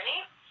this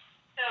journey.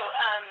 So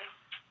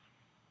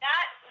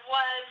that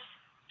was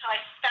how I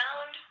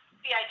found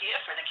the idea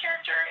for the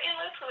character in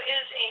Loop, who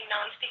is a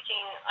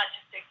non-speaking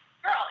autistic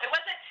girl. It was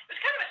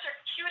kind of a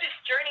circuitous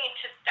journey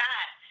to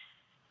that,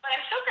 but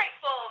I'm so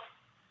grateful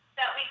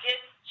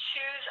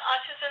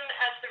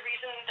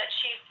that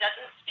she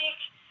doesn't speak,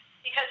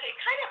 because it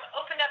kind of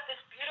opened up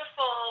this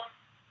beautiful,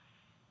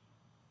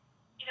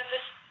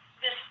 this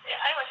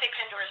I don't want to say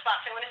Pandora's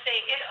box. I want to say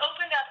it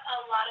opened up a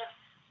lot of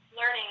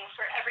learning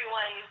for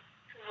everyone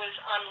who was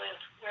on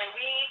Loop, where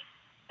we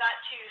got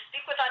to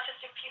speak with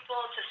autistic people,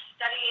 to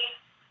study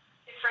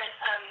different,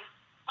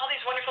 all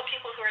these wonderful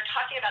people who are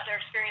talking about their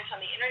experience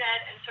on the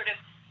internet, and sort of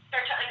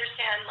start to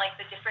understand like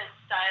the different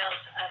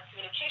styles of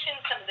communication,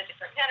 some of the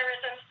different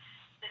mannerisms,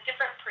 the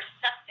different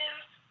perceptive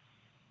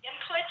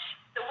input,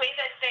 the way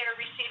that they're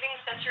receiving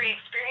sensory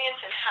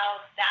experience, and how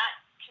that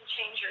can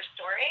change your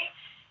story.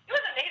 It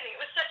was amazing.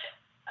 It was such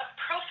a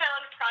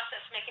profound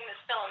process making this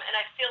film, and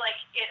I feel like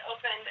it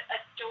opened a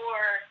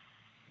door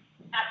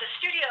at the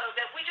studio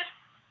that we just,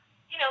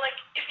 like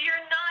if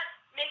you're not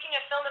making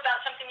a film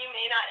about something, you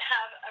may not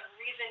have a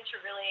reason to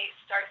really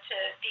start to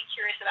be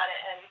curious about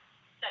it and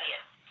study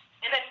it.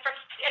 And then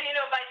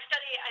by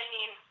study, I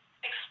mean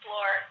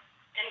explore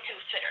and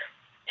consider.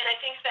 And I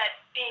think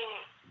that being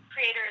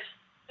creators,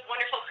 the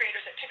wonderful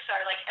creators at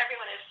Pixar, like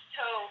everyone is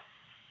so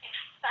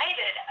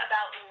excited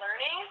about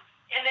learning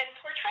and then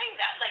portraying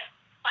that, like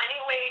finding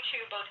a way to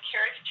both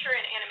caricature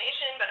and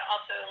animation, but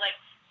also like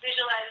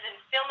visualize and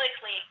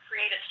filmically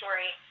create a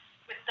story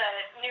with the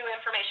new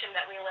information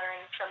that we learn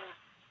from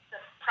the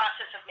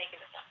process of making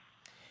the film.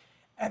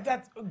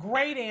 That's a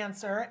great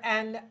answer,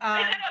 and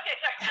okay,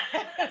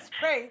 sorry. that's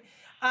great.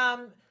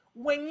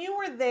 When you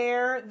were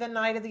there the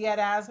night of the Ed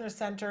Asner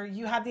Center,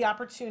 you had the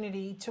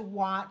opportunity to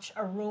watch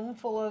a room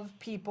full of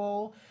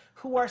people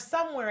who are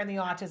somewhere in the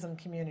autism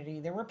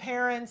community. There were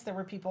parents, there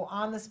were people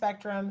on the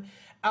spectrum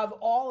of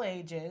all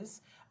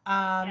ages,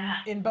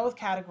 in both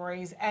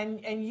categories,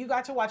 and you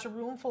got to watch a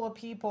room full of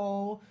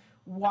people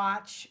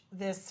watch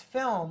this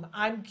film.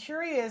 I'm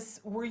curious,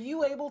 were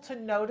you able to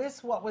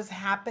notice what was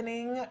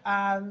happening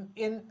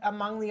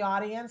among the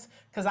audience?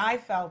 Because I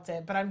felt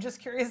it, but I'm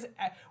just curious,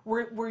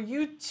 were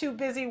you too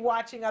busy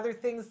watching other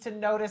things to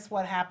notice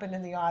what happened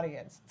in the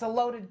audience? It's a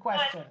loaded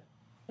question.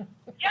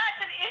 Yeah,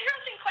 it's an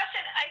interesting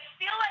question. I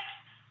feel like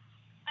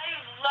I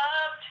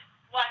loved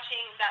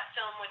watching that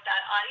film with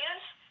that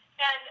audience,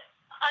 and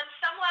on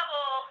some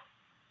level,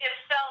 it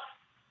felt,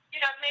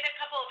 I've made a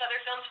couple of other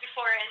films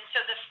before, and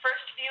so the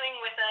first viewing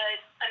with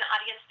an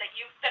audience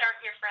that aren't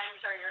your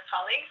friends or your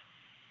colleagues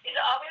is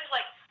always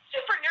like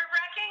super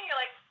nerve-wracking. You're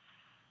like,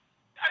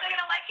 are they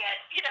gonna like it?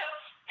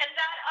 And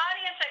that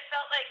audience, I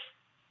felt like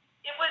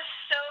it was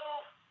so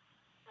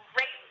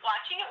great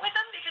watching it with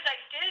them, because I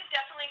did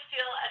definitely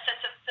feel a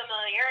sense of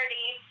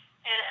familiarity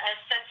and a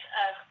sense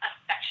of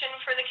affection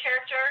for the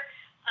character,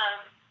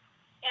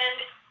 and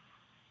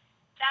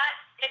that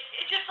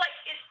it just like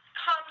it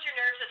calms your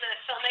nerves as a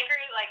filmmaker.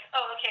 Like,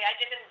 oh, okay, I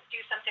didn't do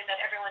something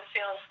that everyone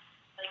feels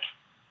like,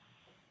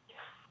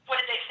 what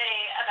did they say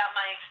about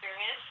my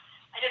experience?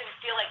 I didn't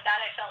feel like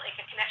that. I felt like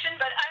a connection.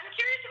 But I'm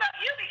curious about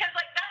you, because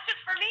like that just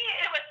for me,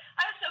 I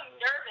was so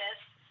nervous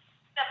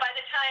that by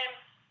the time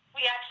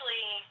we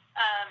actually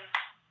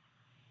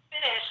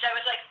finished, I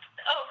was like,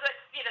 oh, good,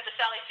 the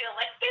Sally Field,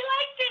 like, they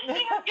liked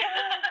it.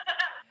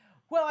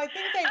 Well, I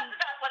think that's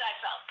about what I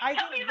felt.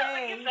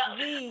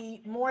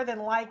 we more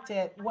than liked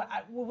it. What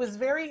was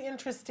very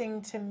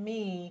interesting to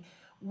me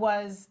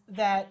was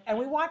that, and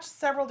we watched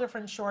several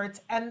different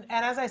shorts, and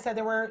as I said,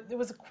 there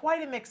was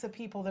quite a mix of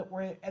people that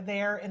were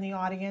there in the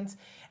audience,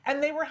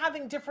 and they were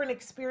having different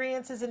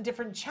experiences and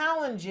different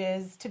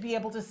challenges to be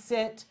able to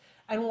sit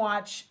and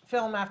watch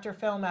film after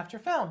film after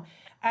film.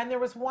 And there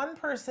was one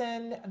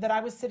person that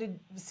I was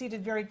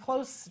seated very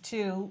close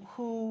to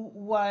who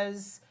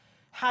was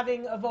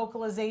having a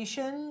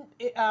vocalization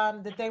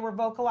that they were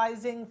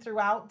vocalizing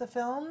throughout the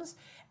films.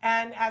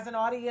 And as an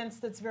audience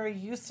that's very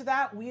used to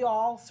that, we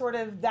all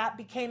that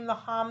became the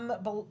hum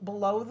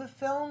below the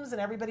films, and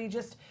everybody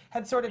just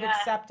had sort of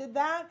accepted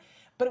that.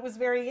 But it was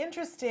very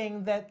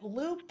interesting that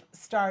Loop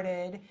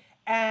started,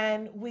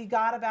 and we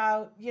got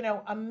about,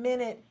 a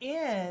minute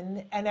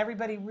in, and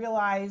everybody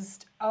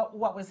realized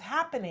what was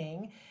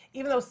happening,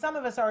 even though some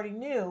of us already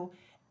knew.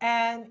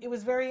 And it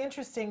was very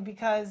interesting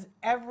because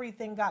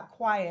everything got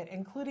quiet,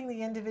 including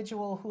the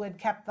individual who had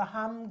kept the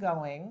hum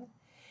going.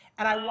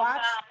 And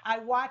I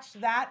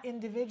watched that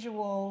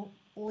individual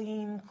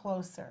lean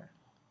closer.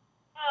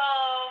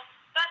 Oh,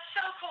 that's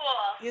so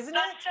cool. Isn't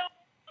that's it? So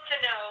cool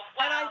to know.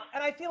 Wow.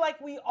 And I feel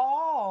like we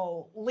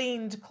all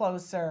leaned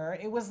closer.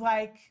 It was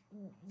like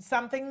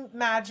something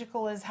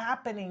magical is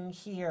happening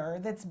here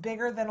that's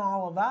bigger than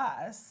all of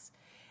us.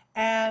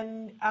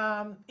 And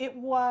it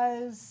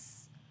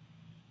was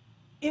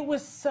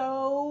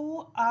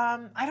so,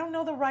 I don't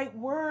know the right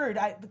word.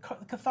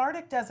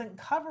 Cathartic doesn't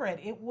cover it.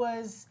 It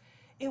was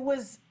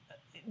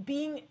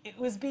being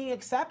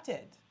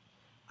accepted.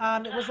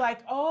 It was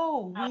like,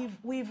 oh,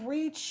 we've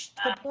reached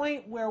the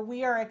point where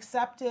we are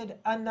accepted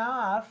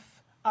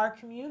enough, our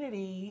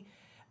community,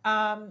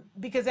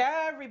 because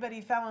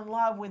everybody fell in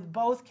love with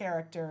both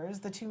characters,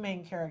 the two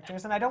main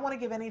characters. And I don't want to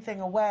give anything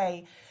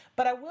away,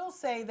 but I will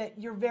say that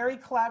you're very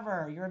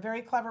clever. You're a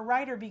very clever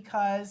writer,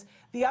 because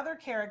the other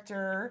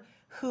character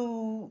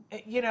who,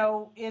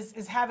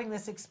 is having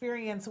this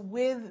experience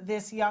with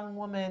this young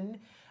woman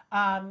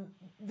And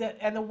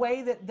the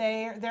way that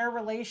their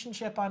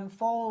relationship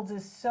unfolds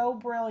is so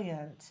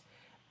brilliant,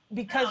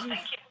 because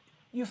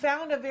you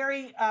found a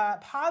very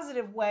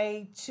positive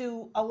way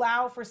to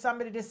allow for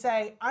somebody to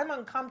say, I'm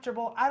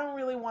uncomfortable, I don't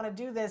really want to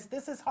do this,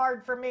 this is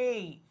hard for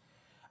me,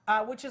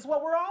 which is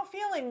what we're all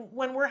feeling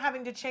when we're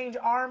having to change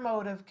our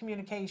mode of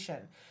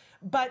communication.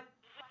 But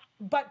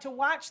to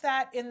watch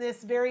that in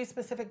this very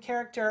specific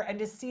character and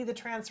to see the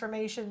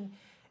transformation,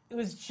 it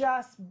was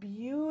just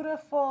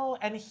beautiful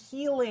and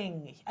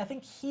healing. I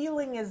think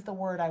healing is the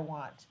word I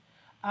want.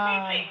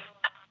 Amazing.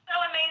 So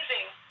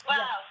amazing. Wow.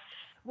 Yeah.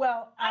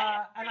 Well,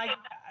 and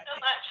so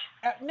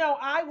much. No,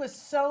 I was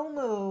so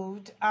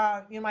moved.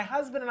 My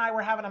husband and I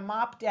were having a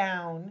mop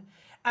down,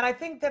 and I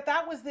think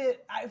that was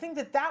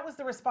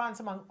the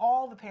response among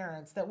all the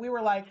parents, that we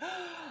were like,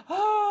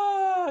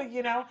 oh,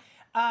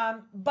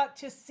 but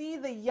to see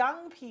the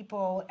young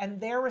people and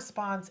their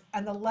response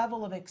and the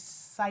level of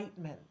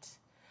excitement.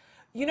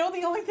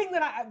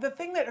 The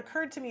thing that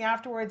occurred to me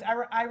afterwards,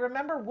 I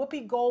remember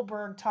Whoopi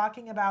Goldberg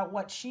talking about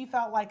what she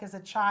felt like as a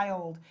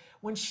child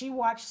when she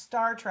watched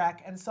Star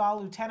Trek and saw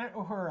Lieutenant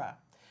Uhura,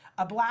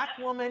 a black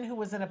woman who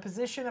was in a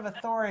position of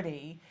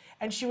authority,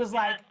 and she was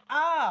like,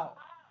 oh,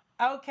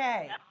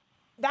 okay.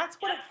 That's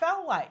what it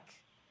felt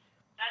like.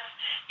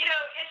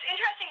 It's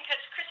interesting because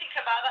Chrissy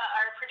Kababa,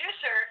 our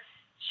producer,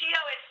 she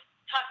always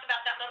talks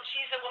about that moment.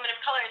 She's a woman of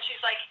color, and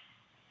she's like,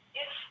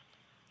 it's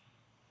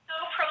so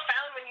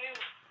profound when you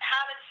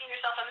haven't seen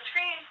yourself on the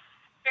screen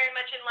very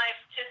much in life,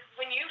 to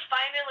when you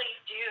finally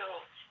do,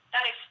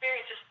 that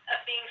experience of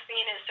being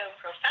seen is so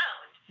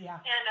profound. Yeah.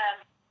 And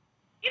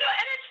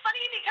and it's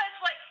funny because,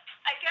 like,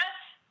 I guess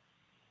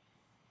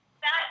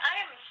that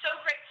I am so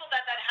grateful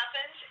that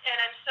happened, and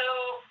I'm so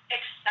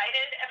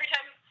excited every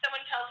time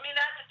someone tells me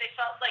that they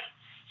felt like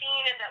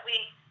seen and that we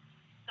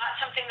got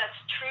something that's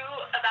true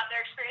about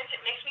their experience.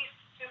 It makes me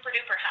super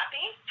duper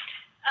happy.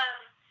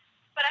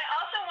 But I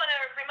also want to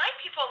remind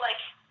people, like,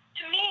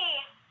 to me,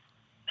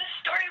 this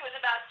story was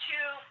about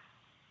two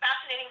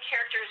fascinating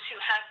characters who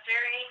have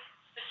very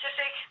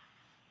specific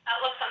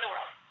outlooks on the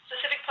world,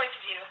 specific points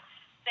of view.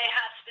 They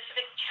have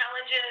specific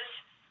challenges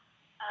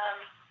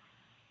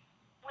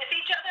with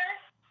each other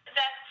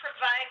that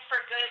provide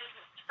for good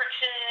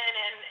friction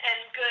and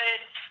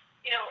good,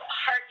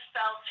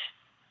 heartfelt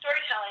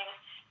storytelling.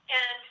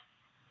 And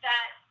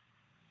that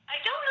I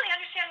don't really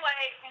understand why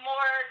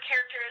more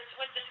characters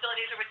with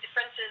disabilities or with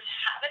differences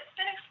haven't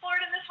been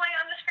explored in this way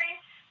on the screen,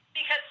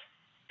 because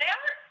they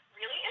are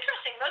really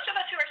interesting. Most of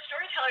us who are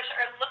storytellers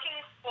are looking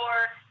for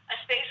a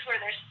space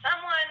where there's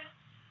someone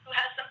who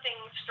has something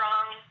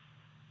strong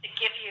to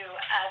give you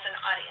as an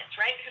audience,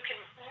 right? Who can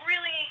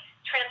really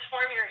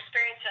transform your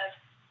experience of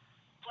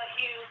what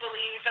you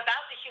believe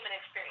about the human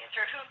experience,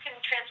 or who can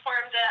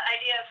transform the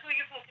idea of who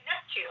you can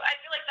connect to. I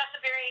feel like that's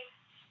a very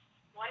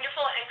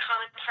wonderful and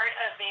common part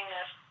of being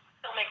a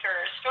filmmaker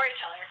or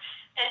storyteller.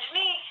 And to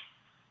me,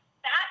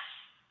 that's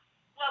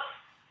what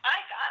I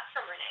got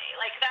from Renee.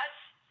 Like, that's,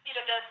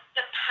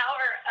 the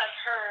power of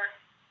her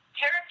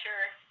character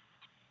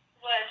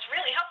was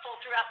really helpful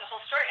throughout the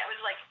whole story. I was,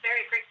 like,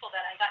 very grateful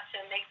that I got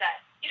to make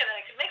that, that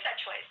I could make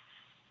that choice.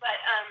 But,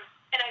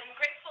 and I'm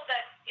grateful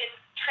that it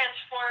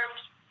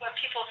transformed what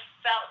people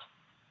felt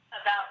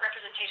about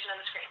representation on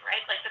the screen,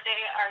 right? Like, that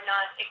they are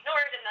not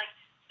ignored, and, like,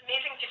 it's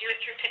amazing to do it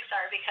through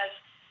Pixar, because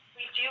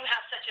we do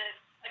have such a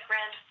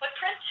grand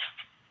footprint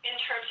in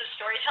terms of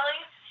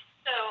storytelling.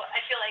 So I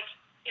feel like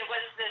it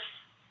was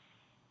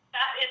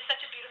that is such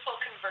a beautiful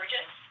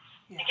convergence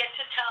to get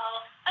to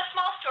tell a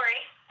small story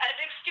at a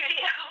big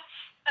studio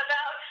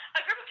about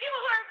a group of people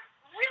who are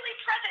really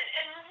present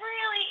and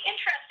really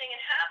interesting and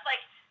have,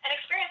 like, an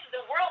experience of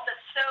the world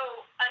that's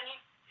so,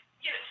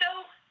 so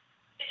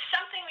it's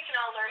something we can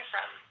all learn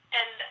from.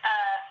 And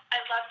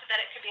I loved that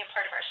it could be a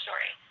part of our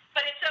story.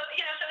 But it's so,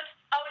 so it's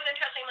always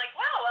interesting, like,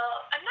 wow,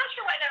 well, I'm not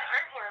sure why there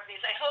aren't more of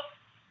these. I hope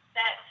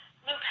that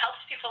Loop helps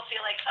people feel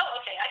like, oh,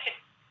 okay,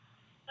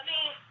 let me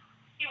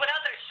see what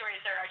other stories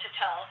there are to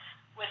tell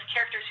with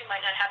characters who might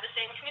not have the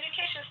same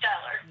communication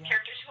style, or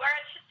characters who are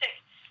artistic,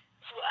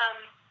 who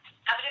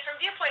have a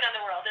different viewpoint on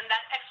the world, and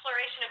that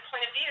exploration of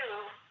point of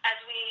view as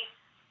we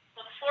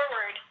look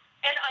forward.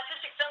 And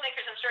autistic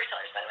filmmakers and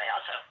storytellers, by the way,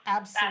 also.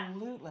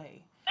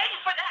 Absolutely. Thank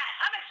you for that.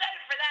 I'm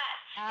excited for that.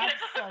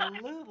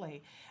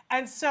 Absolutely.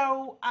 And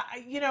so,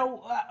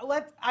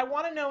 I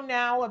want to know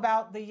now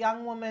about the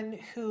young woman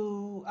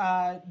who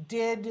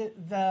did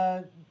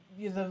the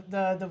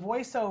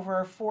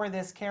voiceover for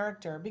this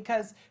character,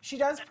 because she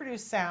does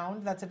produce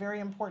sound. That's a very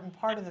important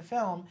part of the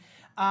film,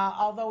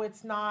 although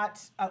it's not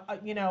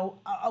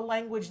a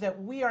language that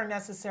we are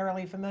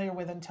necessarily familiar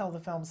with until the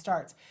film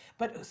starts.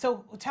 But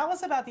so tell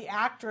us about the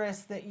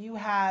actress that you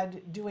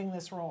had doing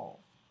this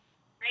role.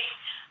 Great.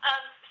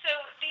 So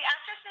the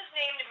actress is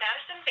named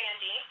Madison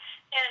Bandy,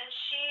 and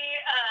she,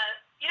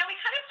 we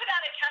kind of put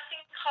out a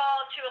casting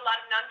call to a lot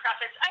of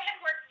nonprofits. I had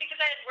worked in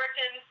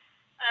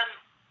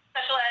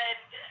special ed,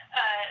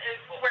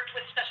 worked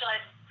with special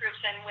ed groups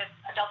and with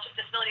adults with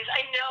disabilities.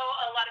 I know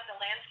a lot of the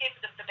landscape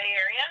of the Bay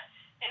Area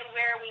and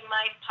where we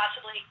might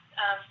possibly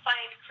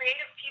find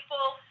creative people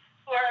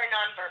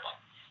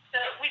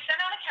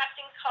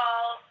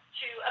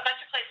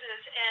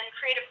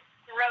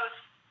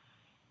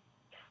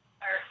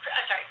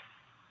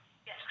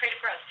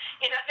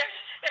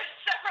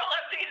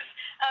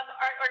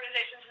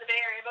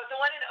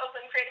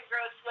Oakland Creative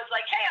Growth was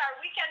like, hey, our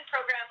weekend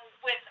program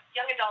with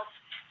young adults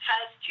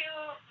has 2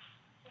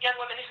 young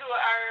women who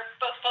are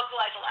both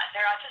vocalize a lot.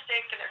 They're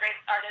autistic and they're great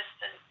artists,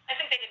 and I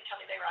think they didn't tell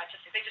me they were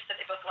autistic. They just said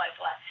they vocalize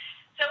a lot.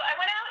 So I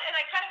went out and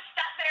I kind of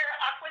sat there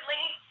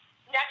awkwardly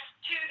next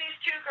to these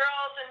 2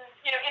 girls and,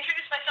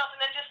 introduced myself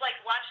and then just like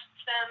watched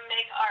them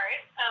make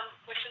art,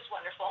 which was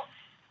wonderful.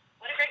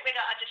 What a great way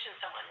to audition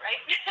someone, right?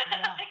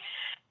 Yeah.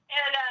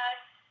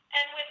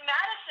 And with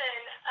Madison,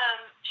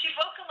 she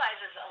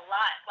vocalizes a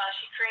lot while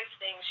she creates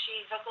things.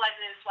 She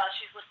vocalizes while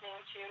she's listening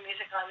to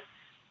music on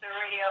the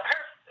radio.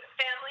 Her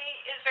family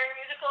is very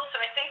musical,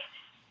 so I think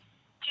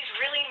she's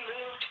really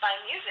moved by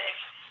music.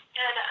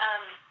 And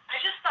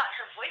I just thought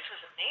her voice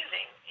was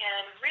amazing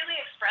and really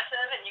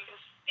expressive, and you can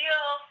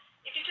feel,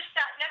 if you just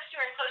sat next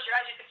to her and closed your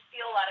eyes, you could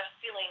feel a lot of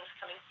feelings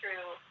coming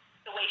through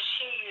the way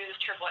she used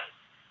her voice.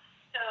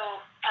 So,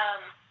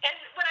 and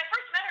when I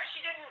first met her,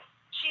 she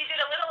did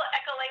a little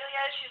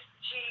echolalia.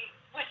 She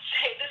would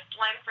say this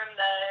line from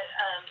the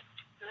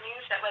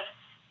Goonies that was,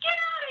 "Get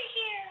out of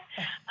here."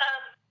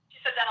 She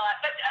said that a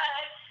lot, but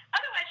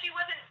otherwise she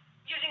wasn't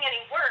using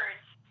any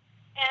words.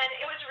 And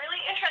it was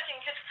really interesting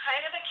because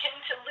kind of akin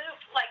to Loop,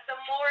 like the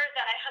more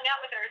that I hung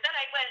out with her, then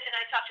I went and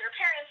I talked to her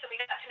parents and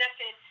we got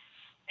connected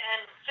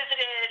and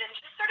visited and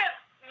just sort of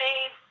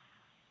made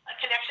a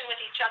connection with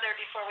each other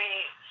before we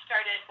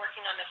started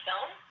working on the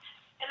film.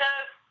 And the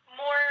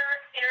more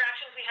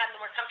interactions we had,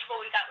 the more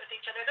comfortable we got with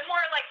each other, the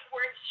more like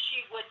words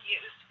she would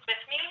use with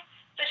me.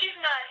 So she's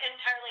not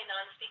entirely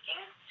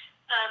non-speaking.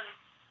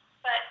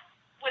 But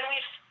when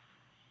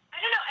I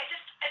don't know,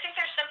 I think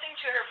there's something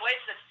to her voice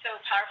that's so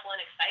powerful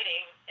and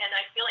exciting. And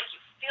I feel like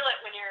you feel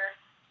it when you're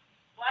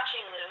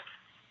watching Luke,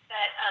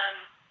 that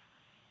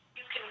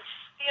you can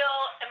feel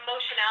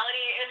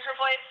emotionality in her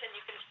voice and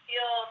you can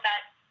feel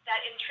that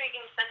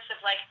intriguing sense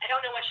of like, I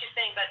don't know what she's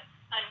saying, but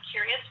I'm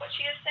curious what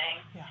she is saying.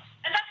 Yeah.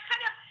 And that's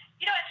kind of,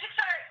 at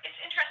Pixar, it's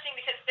interesting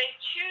because they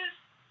choose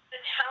the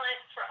talent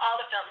for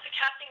all the films. The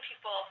casting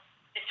people,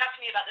 they've talked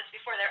to me about this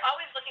before, they're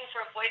always looking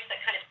for a voice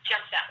that kind of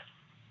jumps out.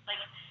 Like,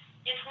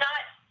 it's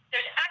not,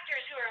 there's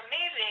actors who are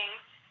amazing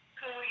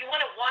who you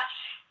want to watch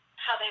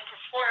how they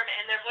perform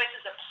and their voice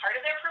is a part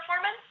of their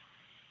performance.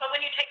 But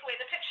when you take away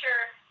the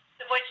picture,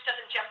 the voice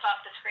doesn't jump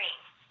off the screen.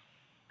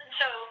 And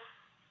so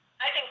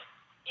I think,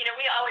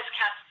 we always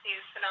cast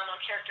these phenomenal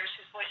characters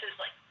whose voices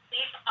like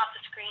leap off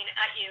the screen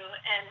at you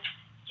and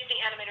give the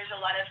animators a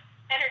lot of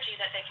energy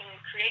that they can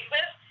create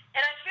with. And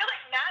I feel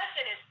like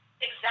Madison is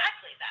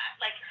exactly that.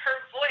 Like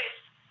her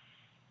voice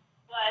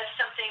was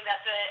something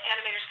that the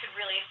animators could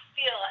really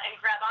feel and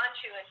grab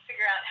onto and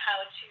figure out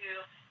how to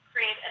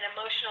create an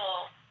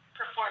emotional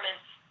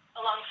performance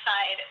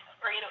alongside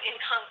or in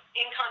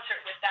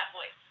concert with that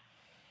voice.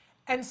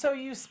 And so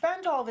you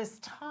spend all this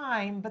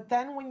time, but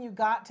then when you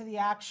got to the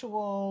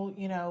actual,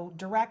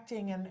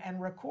 directing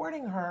and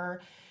recording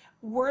her,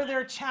 were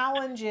there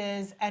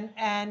challenges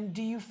and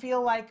do you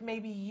feel like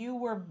maybe you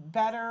were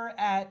better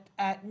at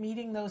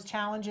meeting those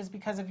challenges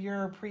because of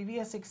your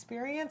previous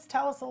experience?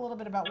 Tell us a little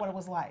bit about what it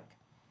was like.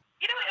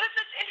 It was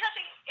just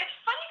interesting. It's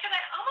funny because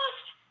I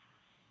almost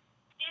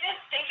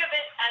didn't think of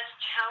it as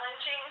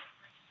challenging,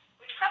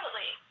 which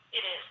probably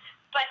it is,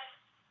 but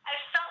I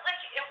felt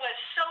like it was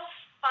so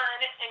fun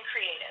and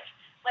creative.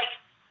 Like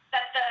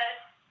that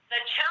the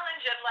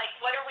challenge of like,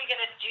 what are we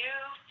going to do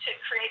to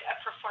create a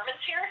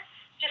performance here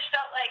just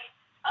felt like,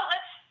 oh,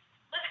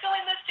 let's go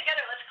in this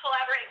together. Let's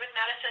collaborate with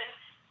Madison.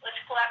 Let's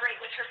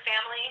collaborate with her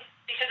family,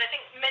 because I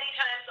think many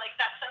times like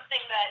that's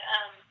something that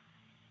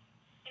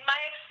in my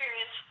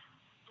experience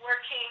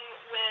working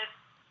with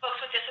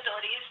folks with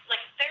disabilities,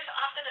 like there's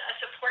often a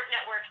support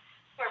network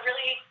who are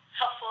really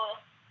helpful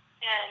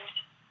and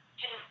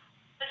can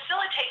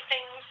facilitate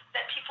things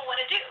that people want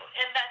to do.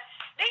 And that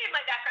maybe my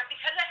background,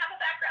 because I have a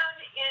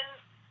background in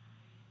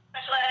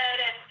special ed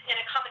and in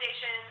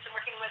accommodations and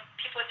working with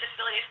people with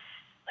disabilities,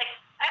 like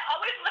I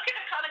always look at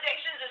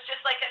accommodations as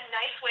just like a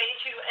nice way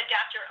to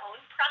adapt your own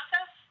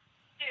process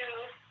to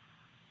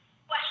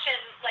question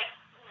like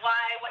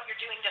why what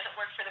you're doing doesn't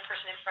work for the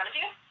person in front of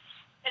you.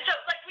 And so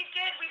like we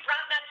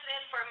brought Madison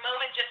in for a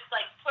moment, just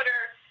like put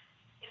her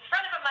in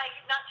front of a mic,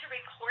 not to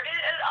record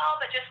it at all,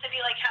 but just to be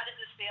like, how does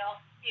this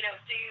feel?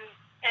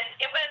 And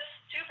it was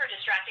super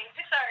distracting.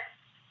 Pixar,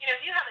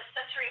 if you have a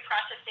sensory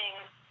processing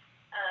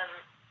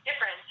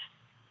difference,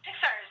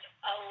 Pixar's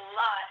a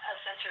lot of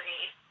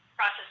sensory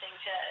processing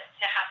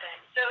to happen.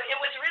 So it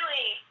was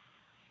really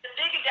the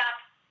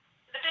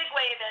big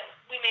way that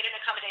we made an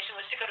accommodation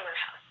was to go to her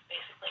house,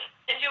 basically,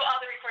 and do all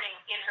the recording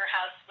in her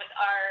house with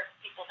our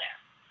people there.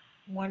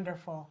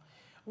 Wonderful.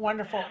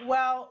 Wonderful.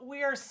 Well,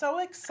 we are so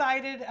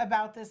excited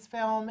about this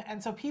film,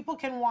 and so people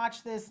can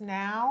watch this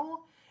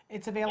now.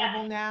 It's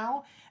available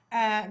now,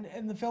 and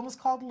the film is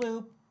called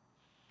Loop.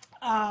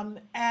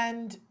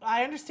 And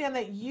I understand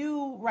that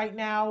you right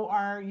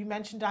now you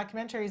mentioned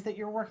documentaries, that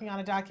you're working on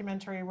a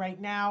documentary right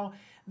now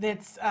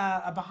that's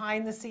a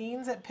behind the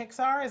scenes at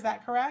Pixar. Is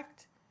that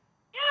correct?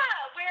 Yeah,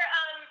 we're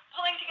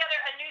pulling together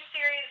a new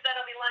series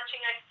that'll be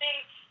launching, I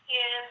think,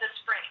 in the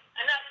spring.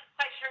 I'm not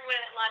quite sure when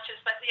it launches,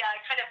 but yeah,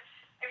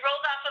 I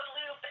rolled off of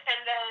Loop and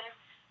then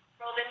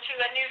rolled into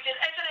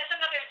it's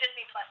another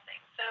Disney Plus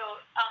thing. So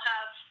I'll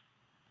have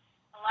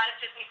a lot of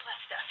Disney Plus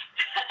stuff.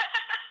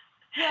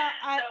 Yeah,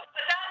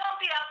 but that won't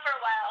be out for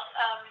a while.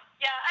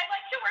 I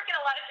like to work in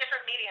a lot of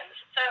different mediums.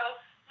 So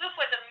Loop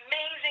was an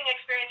amazing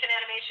experience in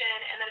animation,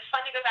 and then it's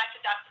fun to go back to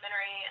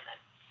documentary, and then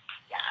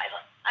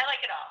I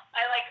like it all.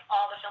 I like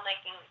all the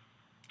filmmaking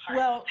parts.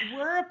 Well,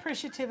 we're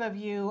appreciative of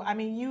you. I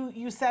mean,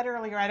 you said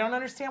earlier, I don't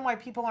understand why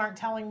people aren't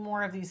telling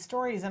more of these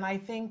stories, and I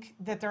think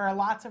that there are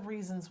lots of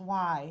reasons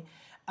why.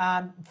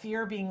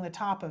 Fear being the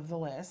top of the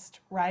list,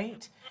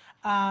 right?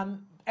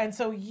 And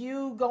so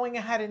you going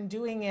ahead and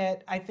doing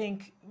it, I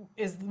think,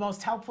 is the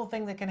most helpful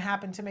thing that can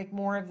happen to make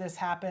more of this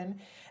happen.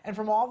 And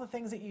from all the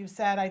things that you've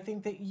said, I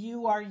think that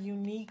you are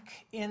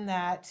unique in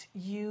that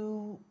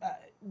you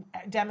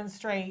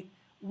demonstrate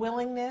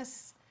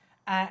willingness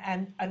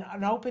and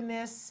an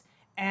openness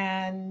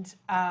and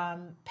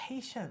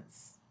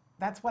patience.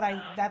 That's what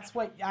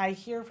I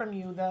hear from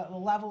you, the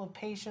level of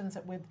patience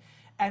with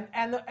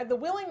and the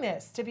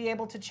willingness to be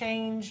able to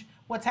change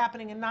what's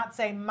happening and not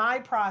say my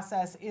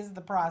process is the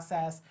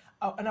process,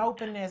 an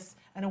openness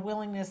and a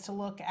willingness to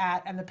look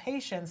at, and the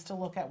patience to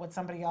look at what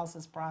somebody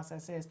else's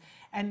process is.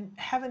 And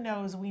heaven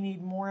knows we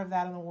need more of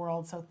that in the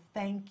world, so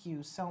thank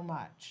you so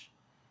much.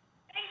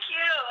 Thank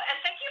you, and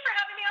thank you for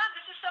having me on.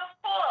 This is so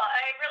cool.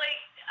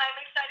 I'm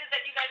excited that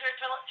you guys are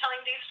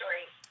telling these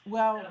stories.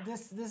 Well,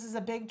 this is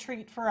a big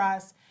treat for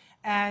us.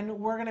 And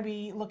we're going to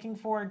be looking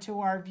forward to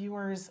our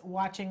viewers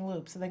watching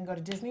Loop. So they can go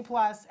to Disney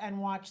Plus and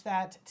watch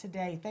that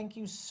today. Thank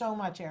you so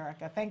much,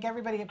 Erica. Thank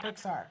everybody at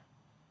Pixar.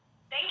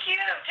 Thank you.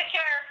 Take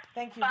care.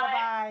 Thank you.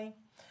 Bye.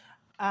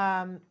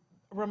 Bye-bye.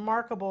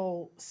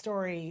 Remarkable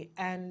story.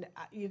 And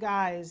you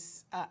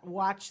guys,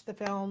 watch the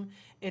film.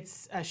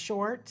 It's a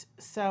short,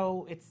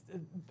 so it's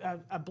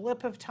a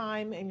blip of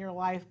time in your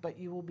life, but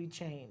you will be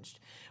changed.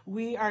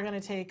 We are going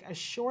to take a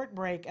short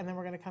break, and then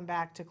we're going to come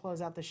back to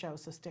close out the show.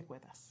 So stick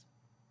with us.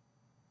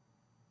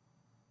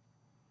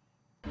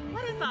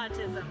 What is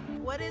autism?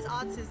 What is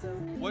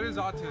autism? What is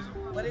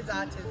autism? What is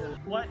autism?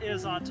 What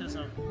is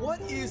autism?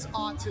 What is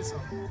autism?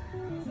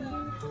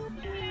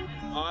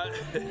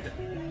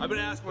 I've been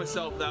asking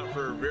myself that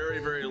for a very,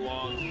 very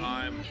long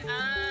time.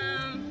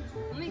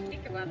 Let me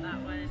think about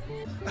that one.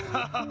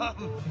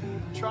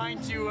 Trying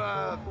to,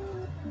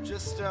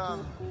 Jeez.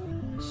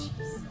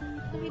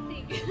 Let me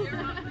think.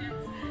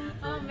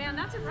 Oh man,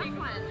 that's a rough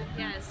one.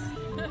 Yes.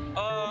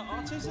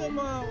 Autism.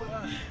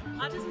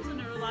 Autism is a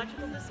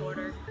neurological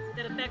disorder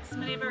that affects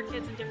many of our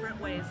kids in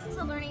different ways. It's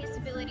a learning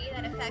disability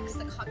that affects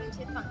the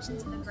cognitive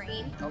functions of the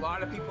brain. A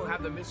lot of people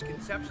have the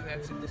misconception that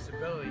it's a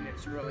disability, and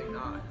it's really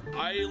not.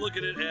 I look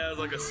at it as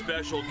like a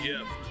special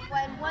gift.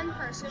 When one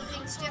person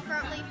thinks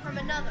differently from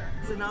another.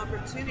 It's an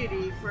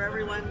opportunity for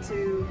everyone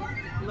to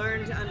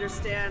learn to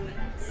understand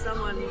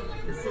someone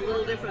that's a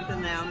little different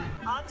than them.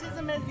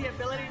 Autism is the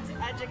ability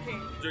to educate.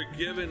 They're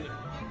given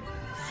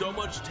so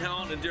much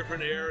talent in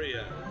different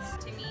areas.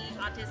 To me,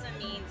 autism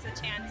means a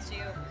chance to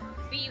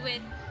be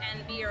with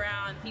and be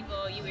around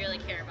people you really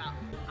care about.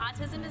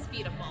 Autism is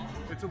beautiful.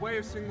 It's a way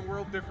of seeing the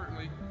world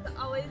differently. It's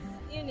always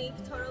unique,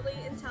 totally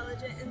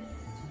intelligent, and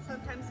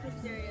sometimes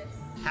mysterious.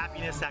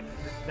 Happiness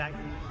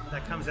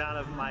that comes out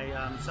of my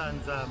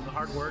son's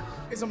hard work.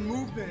 It's a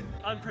movement.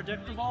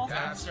 Unpredictable.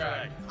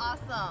 Abstract.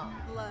 Awesome.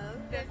 Love.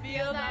 The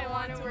field I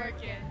want to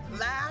work in.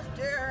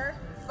 Laughter,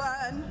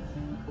 fun,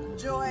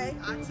 joy.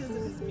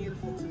 Autism is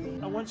beautiful to me.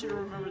 I want you to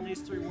remember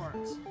these 3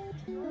 words.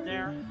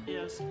 There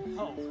is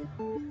hope.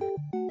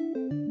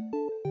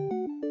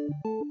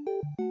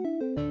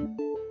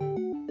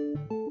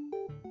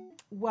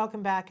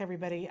 Welcome back,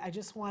 everybody. I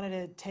just wanted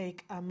to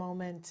take a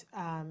moment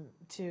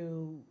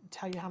to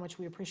tell you how much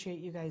we appreciate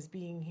you guys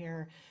being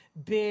here.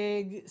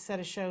 Big set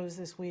of shows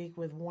this week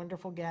with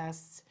wonderful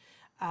guests.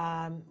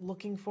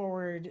 Looking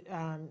forward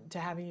to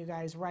having you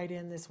guys write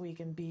in this week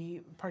and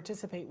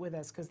participate with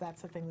us, because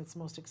that's the thing that's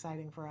most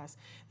exciting for us.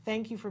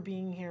 Thank you for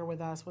being here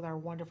with us with our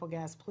wonderful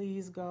guests.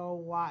 Please go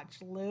watch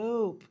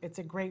Loop. It's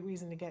a great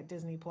reason to get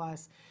Disney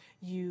Plus.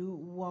 You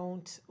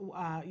won't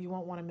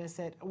want to miss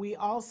it. We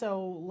also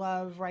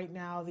love right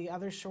now the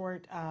other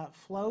short,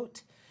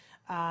 Float,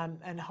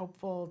 and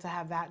hopeful to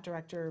have that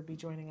director be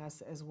joining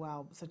us as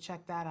well. So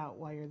check that out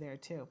while you're there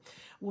too.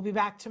 We'll be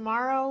back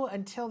tomorrow.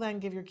 Until then,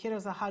 give your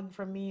kiddos a hug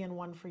from me and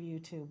one for you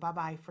too.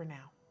 Bye-bye for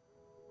now.